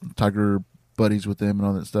buddies with them, and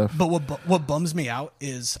all that stuff. But what bums me out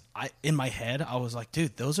is in my head I was like,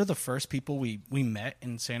 dude, those are the first people we met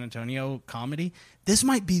in San Antonio comedy. This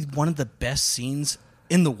might be one of the best scenes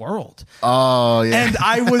in the world. Oh yeah, And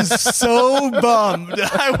I was so bummed.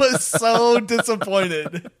 I was so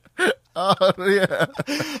disappointed. Oh yeah.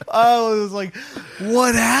 I was like,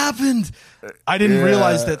 what happened? I didn't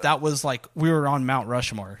realize that was like we were on Mount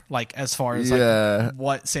Rushmore, like as far as like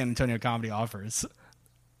what San Antonio comedy offers.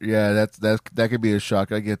 Yeah, that could be a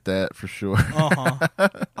shock. I get that for sure.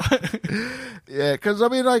 Yeah, because I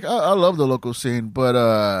mean, like I love the local scene, but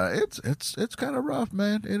it's kind of rough,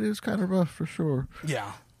 man. It is kind of rough for sure.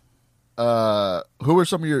 Yeah. Who are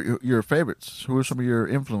some of your favorites? Who are some of your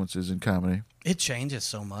influences in comedy? It changes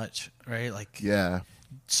so much, right? Like, Yeah.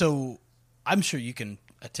 So I'm sure you can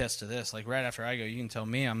attest to this. Like right after I go, you can tell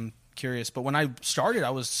me. I'm curious. But when I started,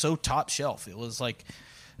 I was so top shelf. It was like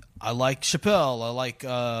I like Chappelle, I like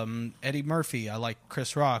Eddie Murphy, I like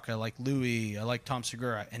Chris Rock, I like Louis, I like Tom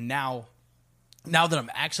Segura. And now that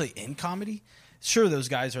I'm actually in comedy, sure those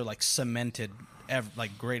guys are like cemented,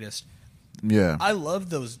 like greatest. Yeah. I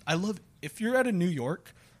love those. If you're out of New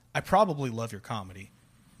York, I probably love your comedy.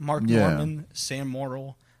 Mark Norman, Sam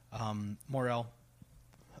Morrill, Andrew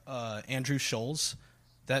Scholes.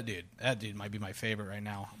 That dude might be my favorite right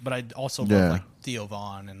now. But I also love like Theo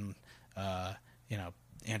Vaughn and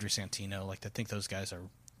Andrew Santino. Like I think those guys are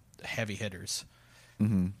heavy hitters.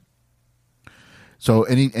 Mm-hmm. So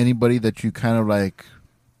anybody that you kind of like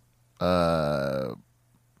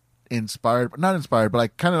inspired, not inspired, but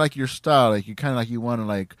like kind of like your style, like you kind of like you want to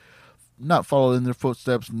like not follow in their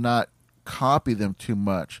footsteps, not copy them too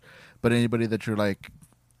much, but anybody that you're like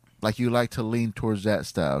you like to lean towards that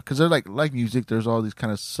style, because they're like music, there's all these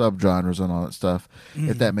kind of subgenres and all that stuff,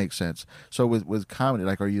 if that makes sense. So with comedy,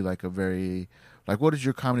 like are you like a very like what is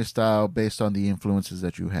your comedy style based on the influences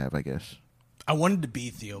that you have, I guess? I wanted to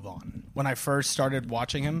be Theo Vaughn when I first started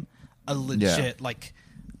watching him. Like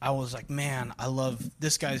I was like, man, I love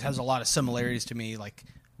this guy, has a lot of similarities to me, like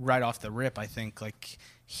right off the rip. I think like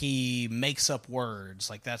he makes up words,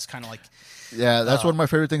 like that's kind of like that's one of my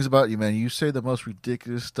favorite things about you, man. You say the most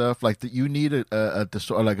ridiculous stuff, like that you need a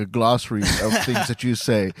glossary of things that you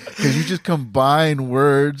say, because you just combine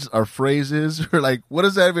words or phrases or like what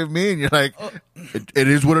does that even mean? You're like it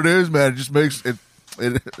is what it is, man. It just makes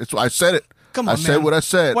it's I said it. Come on, I said what I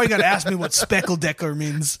said. Why you gotta ask me what speckle-decker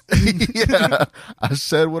means? Yeah, I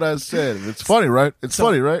said what I said. It's funny, right? It's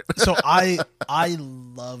funny, right? So I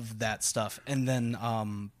love that stuff. And then, I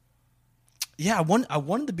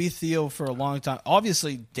wanted to be Theo for a long time.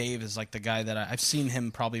 Obviously, Dave is like the guy that I've seen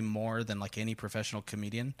him probably more than like any professional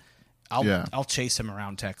comedian. I'll chase him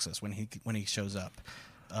around Texas when he shows up.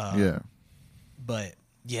 But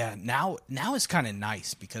yeah, now it's kind of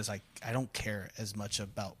nice because I don't care as much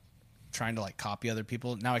about trying to like copy other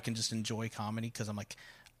people. Now I can just enjoy comedy because I'm like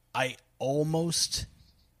I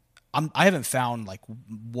haven't found like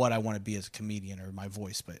what I want to be as a comedian or my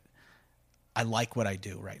voice, but I like what I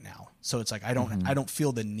do right now. So it's like I don't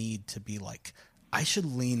feel the need to be like I should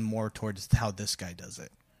lean more towards how this guy does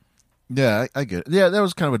it. Yeah, I get it. Yeah, that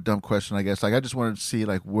was kind of a dumb question, I guess. Like I just wanted to see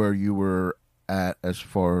like where you were at as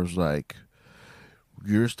far as like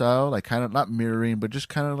your style, like kind of not mirroring, but just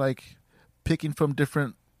kind of like picking from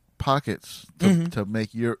different pockets to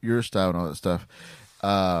make your style and all that stuff.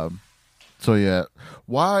 So yeah,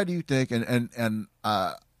 why do you think? And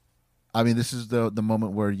I mean, this is the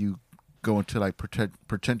moment where you go into like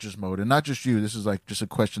pretentious mode, and not just you. This is like just a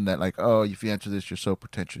question that like, oh, if you answer this, you're so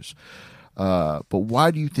pretentious. But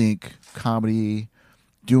why do you think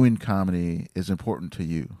doing comedy is important to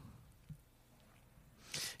you?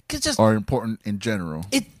 Or important in general?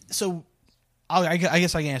 I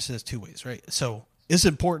guess I can answer this two ways, right? So it's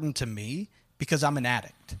important to me because I'm an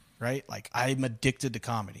addict, right? Like I'm addicted to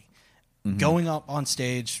comedy. Going up on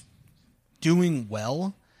stage, doing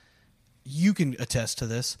well, you can attest to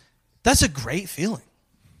this. That's a great feeling.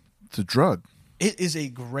 It's a drug. It is a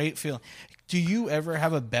great feeling. Do you ever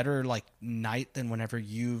have a better like night than whenever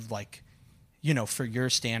you've like, for your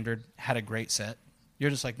standard had a great set?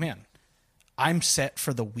 You're just like, man, I'm set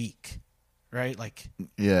for the week. Right? Like,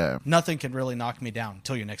 yeah, nothing can really knock me down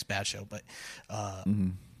until your next bad show. But,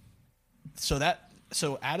 so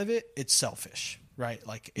out of it, it's selfish, right?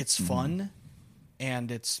 Like it's fun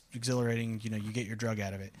and it's exhilarating. You get your drug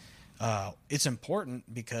out of it. It's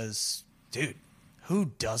important because, dude,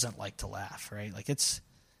 who doesn't like to laugh, right? Like it's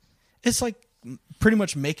like pretty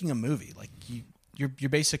much making a movie. Like you're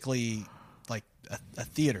basically like a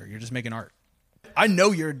theater. You're just making art. I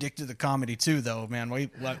know you're addicted to comedy too, though, man.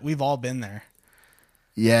 We've all been there.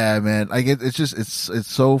 Yeah, man. Like it's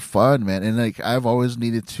so fun, man. And like I've always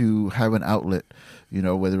needed to have an outlet,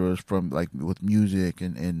 whether it was from like with music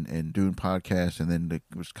and doing podcasts, and then it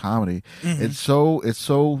was comedy. It's so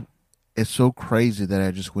crazy that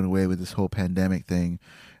I just went away with this whole pandemic thing,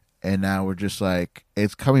 and now we're just like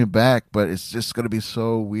it's coming back, but it's just gonna be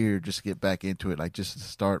so weird just to get back into it, like just to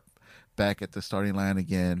start back at the starting line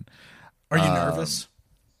again. Are you nervous?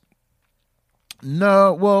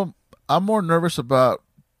 No, well, I'm more nervous about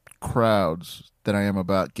crowds than I am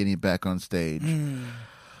about getting back on stage.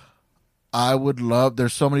 I would love.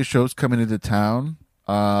 There's so many shows coming into town,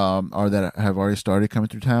 or that have already started coming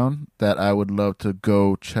through town that I would love to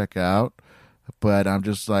go check out, but I'm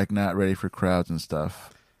just like not ready for crowds and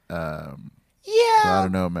stuff. Yeah, so I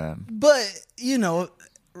don't know, man. But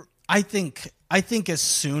I think as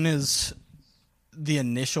soon as the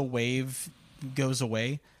initial wave goes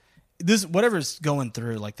away, this whatever's going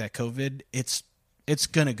through like that COVID, it's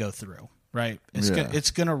gonna go through, right?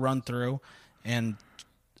 It's gonna run through, and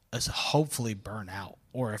hopefully burn out.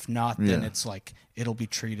 Or if not, then it's like it'll be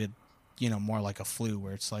treated, more like a flu,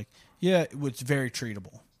 where it's like, it's very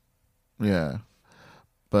treatable. Yeah.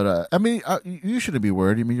 But, I mean, you shouldn't be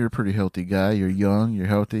worried. I mean, you're a pretty healthy guy. You're young. You're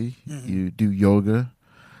healthy. You do yoga.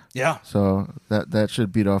 Yeah. So that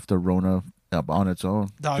should beat off the Rona on its own.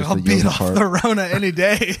 Dog, I'll beat off the Rona any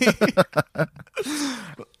day.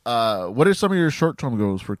 What are some of your short-term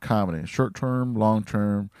goals for comedy? Short-term,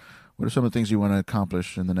 long-term? What are some of the things you want to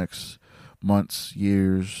accomplish in the next months,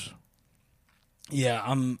 years? Yeah,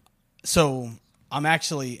 I'm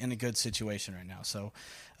actually in a good situation right now. So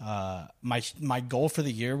my goal for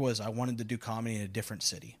the year was I wanted to do comedy in a different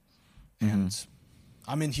city. And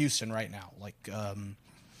I'm in Houston right now. Like I'm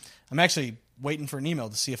actually waiting for an email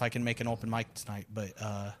to see if I can make an open mic tonight, but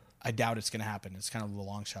I doubt it's going to happen. It's kind of a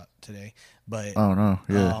long shot today. But oh no,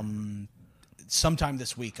 yeah. Sometime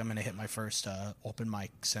this week I'm going to hit my first open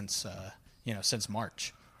mic since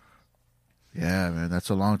March. Yeah, man, that's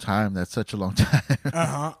a long time. That's such a long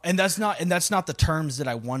time. And that's not the terms that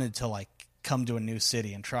I wanted to like come to a new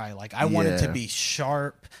city and try. Like I wanted to be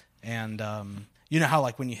sharp, and you know how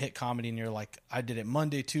like when you hit comedy and you're like, I did it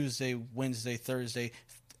Monday, Tuesday, Wednesday, Thursday.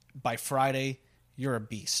 By Friday, you're a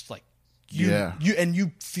beast. Like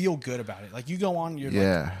you feel good about it. Like you go on, you're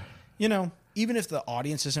like, even if the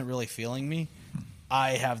audience isn't really feeling me,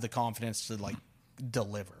 I have the confidence to like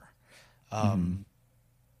deliver. A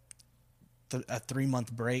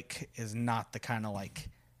 3-month break is not the kind of like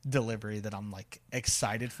delivery that I'm like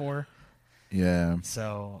excited for. Yeah.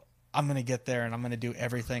 So I'm going to get there and I'm going to do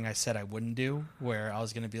everything I said I wouldn't do, where I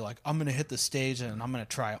was going to be like, I'm going to hit the stage and I'm going to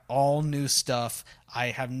try all new stuff. I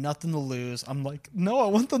have nothing to lose. I'm like, no, I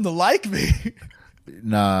want them to like me.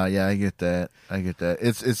 Nah, yeah, I get that.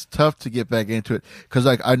 It's tough to get back into it because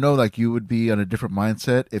like I know like you would be on a different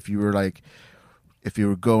mindset if you were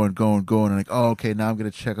going and like, oh, okay, now I'm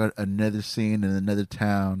gonna check out another scene in another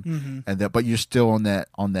town, and but you're still on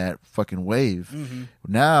that fucking wave.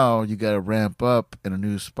 Now you got to ramp up in a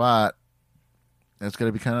new spot. It's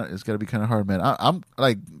gotta be kind of hard, man. I'm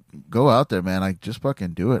like, go out there, man. Like, just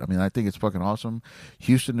fucking do it. I mean, I think it's fucking awesome.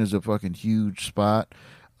 Houston is a fucking huge spot.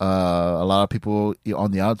 A lot of people on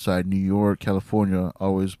the outside, New York, California,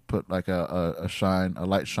 always put like a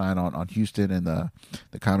light shine on Houston and the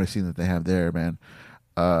comedy scene that they have there, man.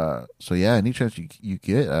 So yeah, any chance you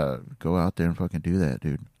get, go out there and fucking do that,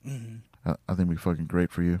 dude. I think it'd be fucking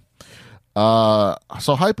great for you.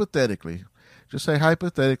 So hypothetically, just say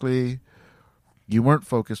hypothetically, you weren't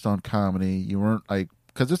focused on comedy. You weren't like,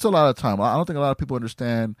 because it's a lot of time. I don't think a lot of people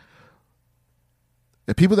understand.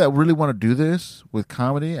 The people that really want to do this with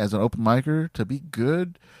comedy as an open micer, to be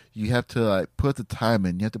good, you have to like put the time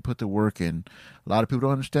in. You have to put the work in. A lot of people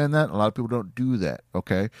don't understand that. A lot of people don't do that.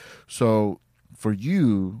 Okay, so for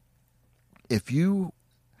you, if you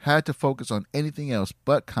had to focus on anything else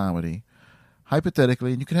but comedy,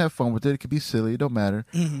 hypothetically, and you can have fun with it. It could be silly. It don't matter.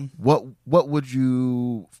 What would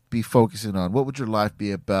you be focusing on? What would your life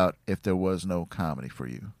be about if there was no comedy for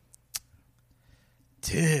you?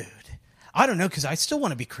 Dude, I don't know, because I still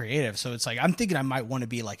want to be creative. So it's like I'm thinking I might want to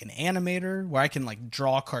be like an animator where I can like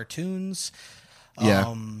draw cartoons.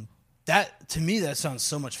 Yeah. That to me, that sounds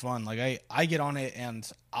so much fun. Like I get on it and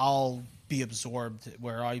I'll be absorbed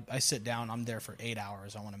where I sit down. I'm there for 8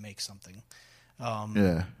 hours. I want to make something.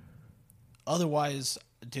 Yeah. Otherwise,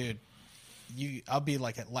 dude, I'll be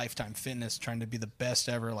like at Lifetime Fitness trying to be the best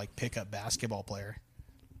ever like pickup basketball player.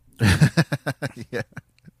 Yeah.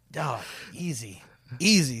 Oh, easy,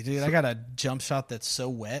 dude. I got a jump shot that's so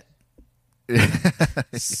wet.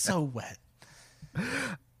 So wet.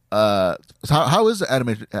 So how is the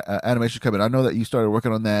animation coming? I know that you started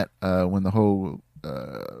working on that when the whole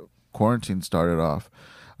quarantine started off.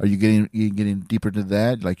 Are you getting deeper into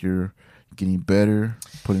that? Like you're getting better,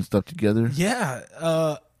 putting stuff together?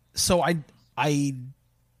 Yeah. So I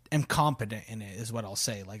am competent in it, is what I'll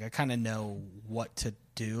say. Like I kind of know what to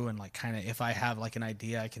do, and like kind of if I have like an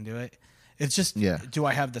idea, I can do it. It's just, do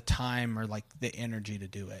I have the time or like the energy to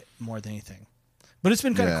do it more than anything? But it's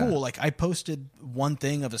been kind of Yeah. cool. Like I posted one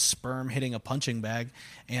thing of a sperm hitting a punching bag,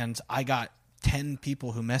 and I got 10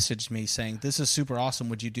 people who messaged me saying, "This is super awesome.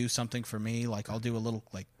 Would you do something for me? Like I'll do a little.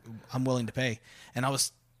 Like I'm willing to pay." And I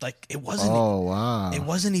was like, it wasn't. Oh wow. It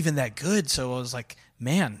wasn't even that good. So I was like,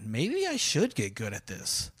 man, maybe I should get good at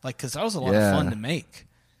this. Like, because that was a lot of fun to make.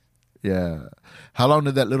 Yeah. How long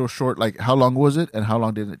did that little short, like, how long was it, and how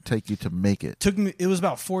long did it take you to make it? It was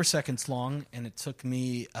about 4 seconds long, and it took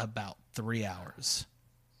me about 3 hours.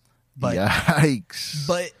 But Yikes.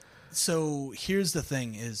 But so here's the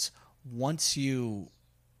thing: is once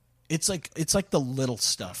it's like the little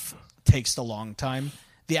stuff takes a long time.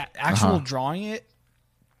 The actual drawing it,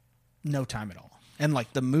 no time at all, and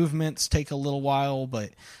like the movements take a little while. But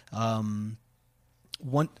I'd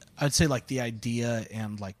say like the idea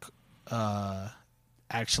and like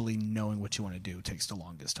actually knowing what you want to do takes the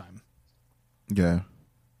longest time. Yeah.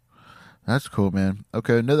 That's cool, man.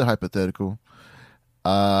 Okay, another hypothetical.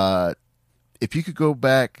 If you could go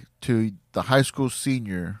back to the high school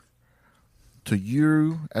senior, to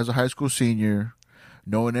you as a high school senior,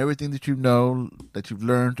 knowing everything that you know, that you've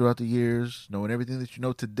learned throughout the years, knowing everything that you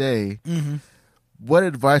know today, what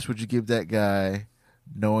advice would you give that guy,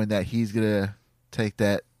 knowing that he's going to take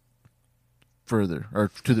that further,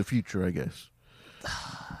 or to the future, I guess?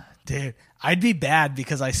 Dude, I'd be bad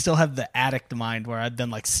because I still have the addict mind where I'd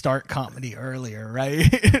been like start comedy earlier, right?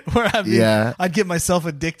 Where I'd get myself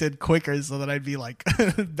addicted quicker so that I'd be like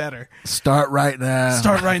better. Start right now.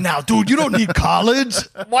 Start right now. Dude, you don't need college.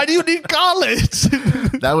 Why do you need college?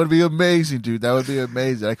 That would be amazing, dude. That would be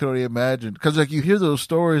amazing. I could only imagine. Because like you hear those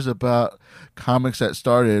stories about comics that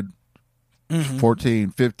started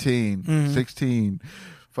 14, 15, 16,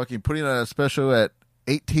 fucking putting on a special at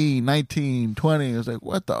 18, 19, 20. It was like,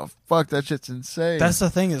 what the fuck? That shit's insane. That's the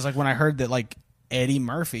thing is like when I heard that like Eddie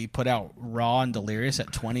Murphy put out Raw and Delirious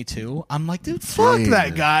at 22, I'm like, dude, fuck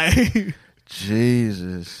that guy.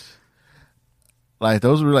 Jesus. Like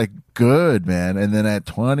those were like good, man. And then at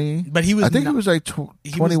 20, but he was I think he was like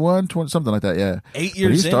 21, 20, something like that. Yeah. 8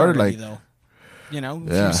 years he started in already, like, though. You know,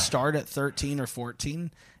 Yeah. if you start at 13 or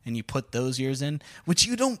 14 and you put those years in, which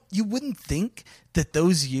you wouldn't think that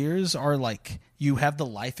those years are like you have the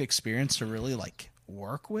life experience to really like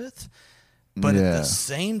work with. But at the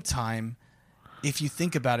same time, if you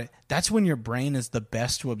think about it, that's when your brain is the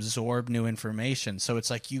best to absorb new information. So it's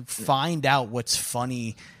like you find out what's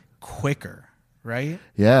funny quicker, right?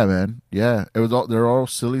 Yeah, man. Yeah, it was all. They're all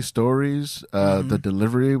silly stories. The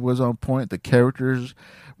delivery was on point. The characters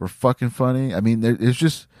were fucking funny. I mean,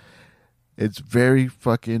 it's very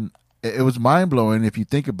fucking. It was mind blowing if you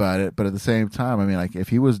think about it. But at the same time, I mean, like if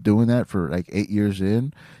he was doing that for like 8 years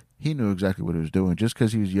in, he knew exactly what he was doing. Just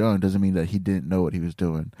because he was young doesn't mean that he didn't know what he was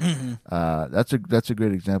doing. That's a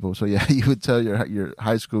great example. So yeah, you would tell your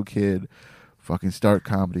high school kid, fucking start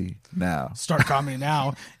comedy now. Start comedy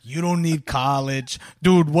now. You don't need college.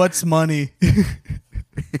 Dude, what's money?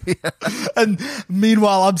 And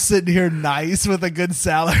meanwhile, I'm sitting here nice with a good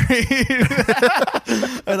salary.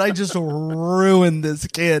 And I just ruined this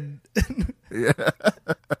kid. Yeah,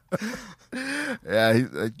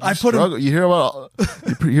 I put him. You hear about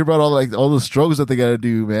all the struggles that they got to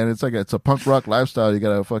do, man. It's like it's a punk rock lifestyle. You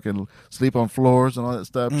got to fucking sleep on floors and all that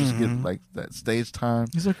stuff just to get like that stage time.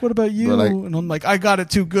 He's like, "What about you?" Like, and I'm like, "I got it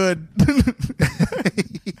too good."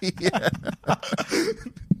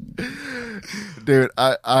 Dude,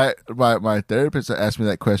 my therapist asked me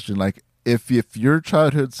that question. Like, if your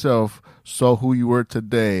childhood self saw who you were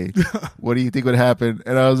today, what do you think would happen?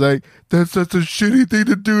 And I was like, that's such a shitty thing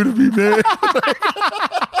to do to me, man.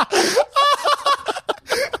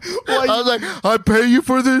 I was like, I pay you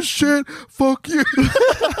for this shit. Fuck you.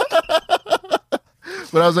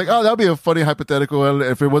 But I was like, oh, that'd be a funny hypothetical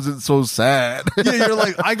if it wasn't so sad. Yeah, you're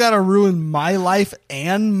like, I gotta ruin my life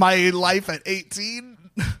and my life at 18.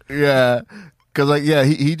 Yeah. Cause like, yeah,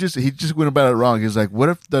 he just went about it wrong. He's like, what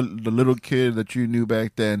if the little kid that you knew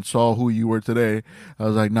back then saw who you were today? I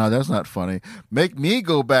was like, no, that's not funny. Make me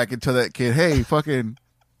go back and tell that kid, hey, fucking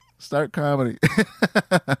start comedy.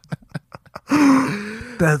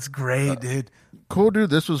 That's great, dude. Cool, dude.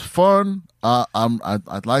 This was fun. I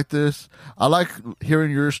like this. I like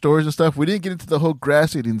hearing your stories and stuff. We didn't get into the whole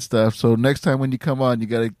grass eating stuff, so next time when you come on, you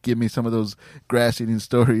gotta give me some of those grass eating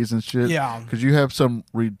stories and shit. Yeah, because you have some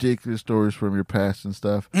ridiculous stories from your past and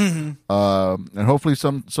stuff. And hopefully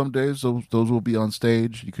some days those will be on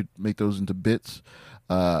stage. You could make those into bits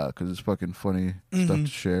because it's fucking funny stuff to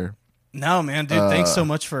share. No, man, dude. Thanks so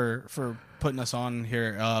much for putting us on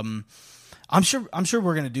here. I'm sure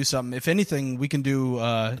we're gonna do something. If anything, we can do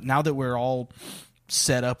now that we're all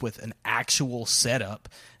set up with an actual setup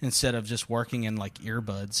instead of just working in like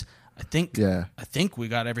earbuds. I think we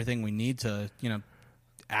got everything we need to,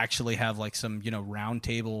 actually have like some, round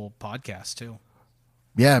table podcast too.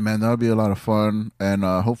 Yeah, man, that'll be a lot of fun, and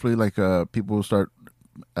hopefully, like, people will start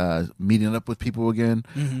meeting up with people again.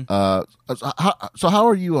 So how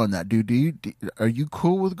are you on that, dude? Are you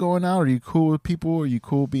cool with going out? Are you cool with people? Are you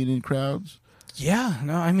cool being in crowds? Yeah,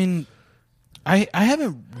 no, I mean, I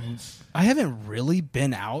haven't really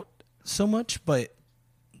been out so much, but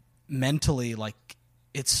mentally, like,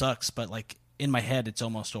 it sucks, but like in my head, it's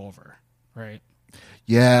almost over, right?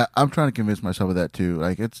 Yeah, I'm trying to convince myself of that too.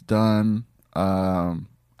 Like, it's done.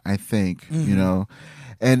 I think,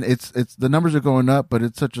 and it's the numbers are going up, but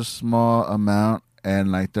it's such a small amount,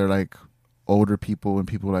 and like they're like older people and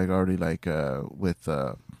people like already like with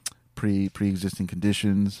pre-existing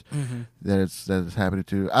conditions that it's happening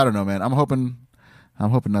to. I don't know, man. I'm hoping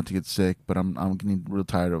not to get sick, but I'm getting real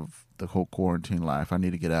tired of the whole quarantine life. I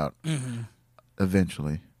need to get out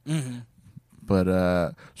eventually.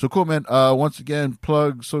 But so cool, man. Once again,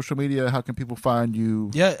 plug social media. How can people find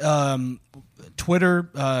you? Yeah, Twitter,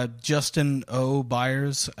 Justin O.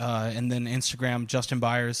 Byers, and then Instagram, Justin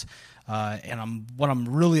Byers. And what I'm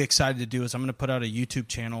really excited to do is I'm going to put out a YouTube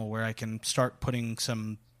channel where I can start putting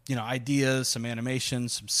some ideas, some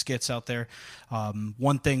animations, some skits out there.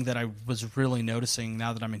 One thing that I was really noticing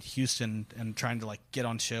now that I'm in Houston and trying to like get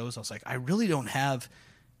on shows, I was like, I really don't have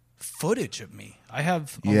footage of me. I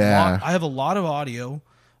have a lot of audio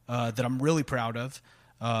that I'm really proud of,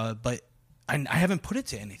 but I haven't put it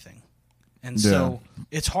to anything. And so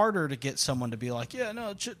it's harder to get someone to be like,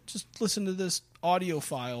 just listen to this audio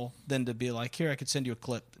file than to be like, here, I could send you a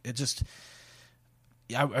clip. It just,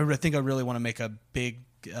 I think I really want to make a big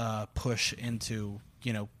push into,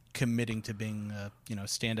 committing to being a,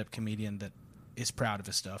 stand-up comedian that is proud of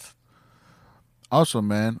his stuff. Awesome,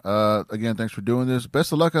 man. Again, thanks for doing this.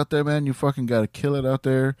 Best of luck out there, man. You fucking got to kill it out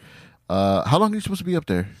there. How long are you supposed to be up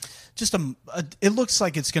there? Just it looks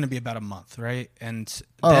like it's going to be about a month, right? And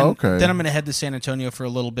then I'm going to head to San Antonio for a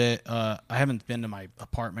little bit. I haven't been to my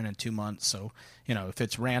apartment in 2 months, so if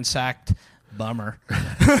it's ransacked, bummer.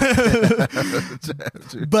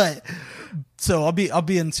 But so I'll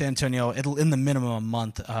be in San Antonio in the minimum a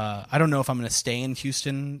month. I don't know if I'm going to stay in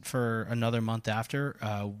Houston for another month after.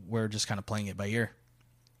 We're just kind of playing it by ear.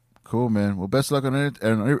 Cool, man. Well, best of luck on it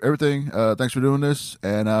and everything. Thanks for doing this,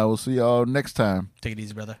 and we'll see y'all next time. Take it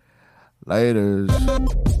easy, brother. Laters.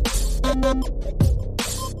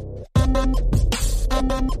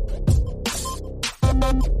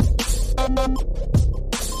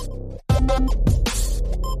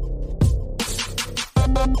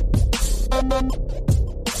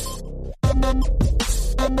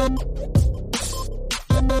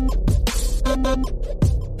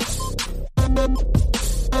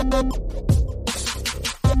 Thank you.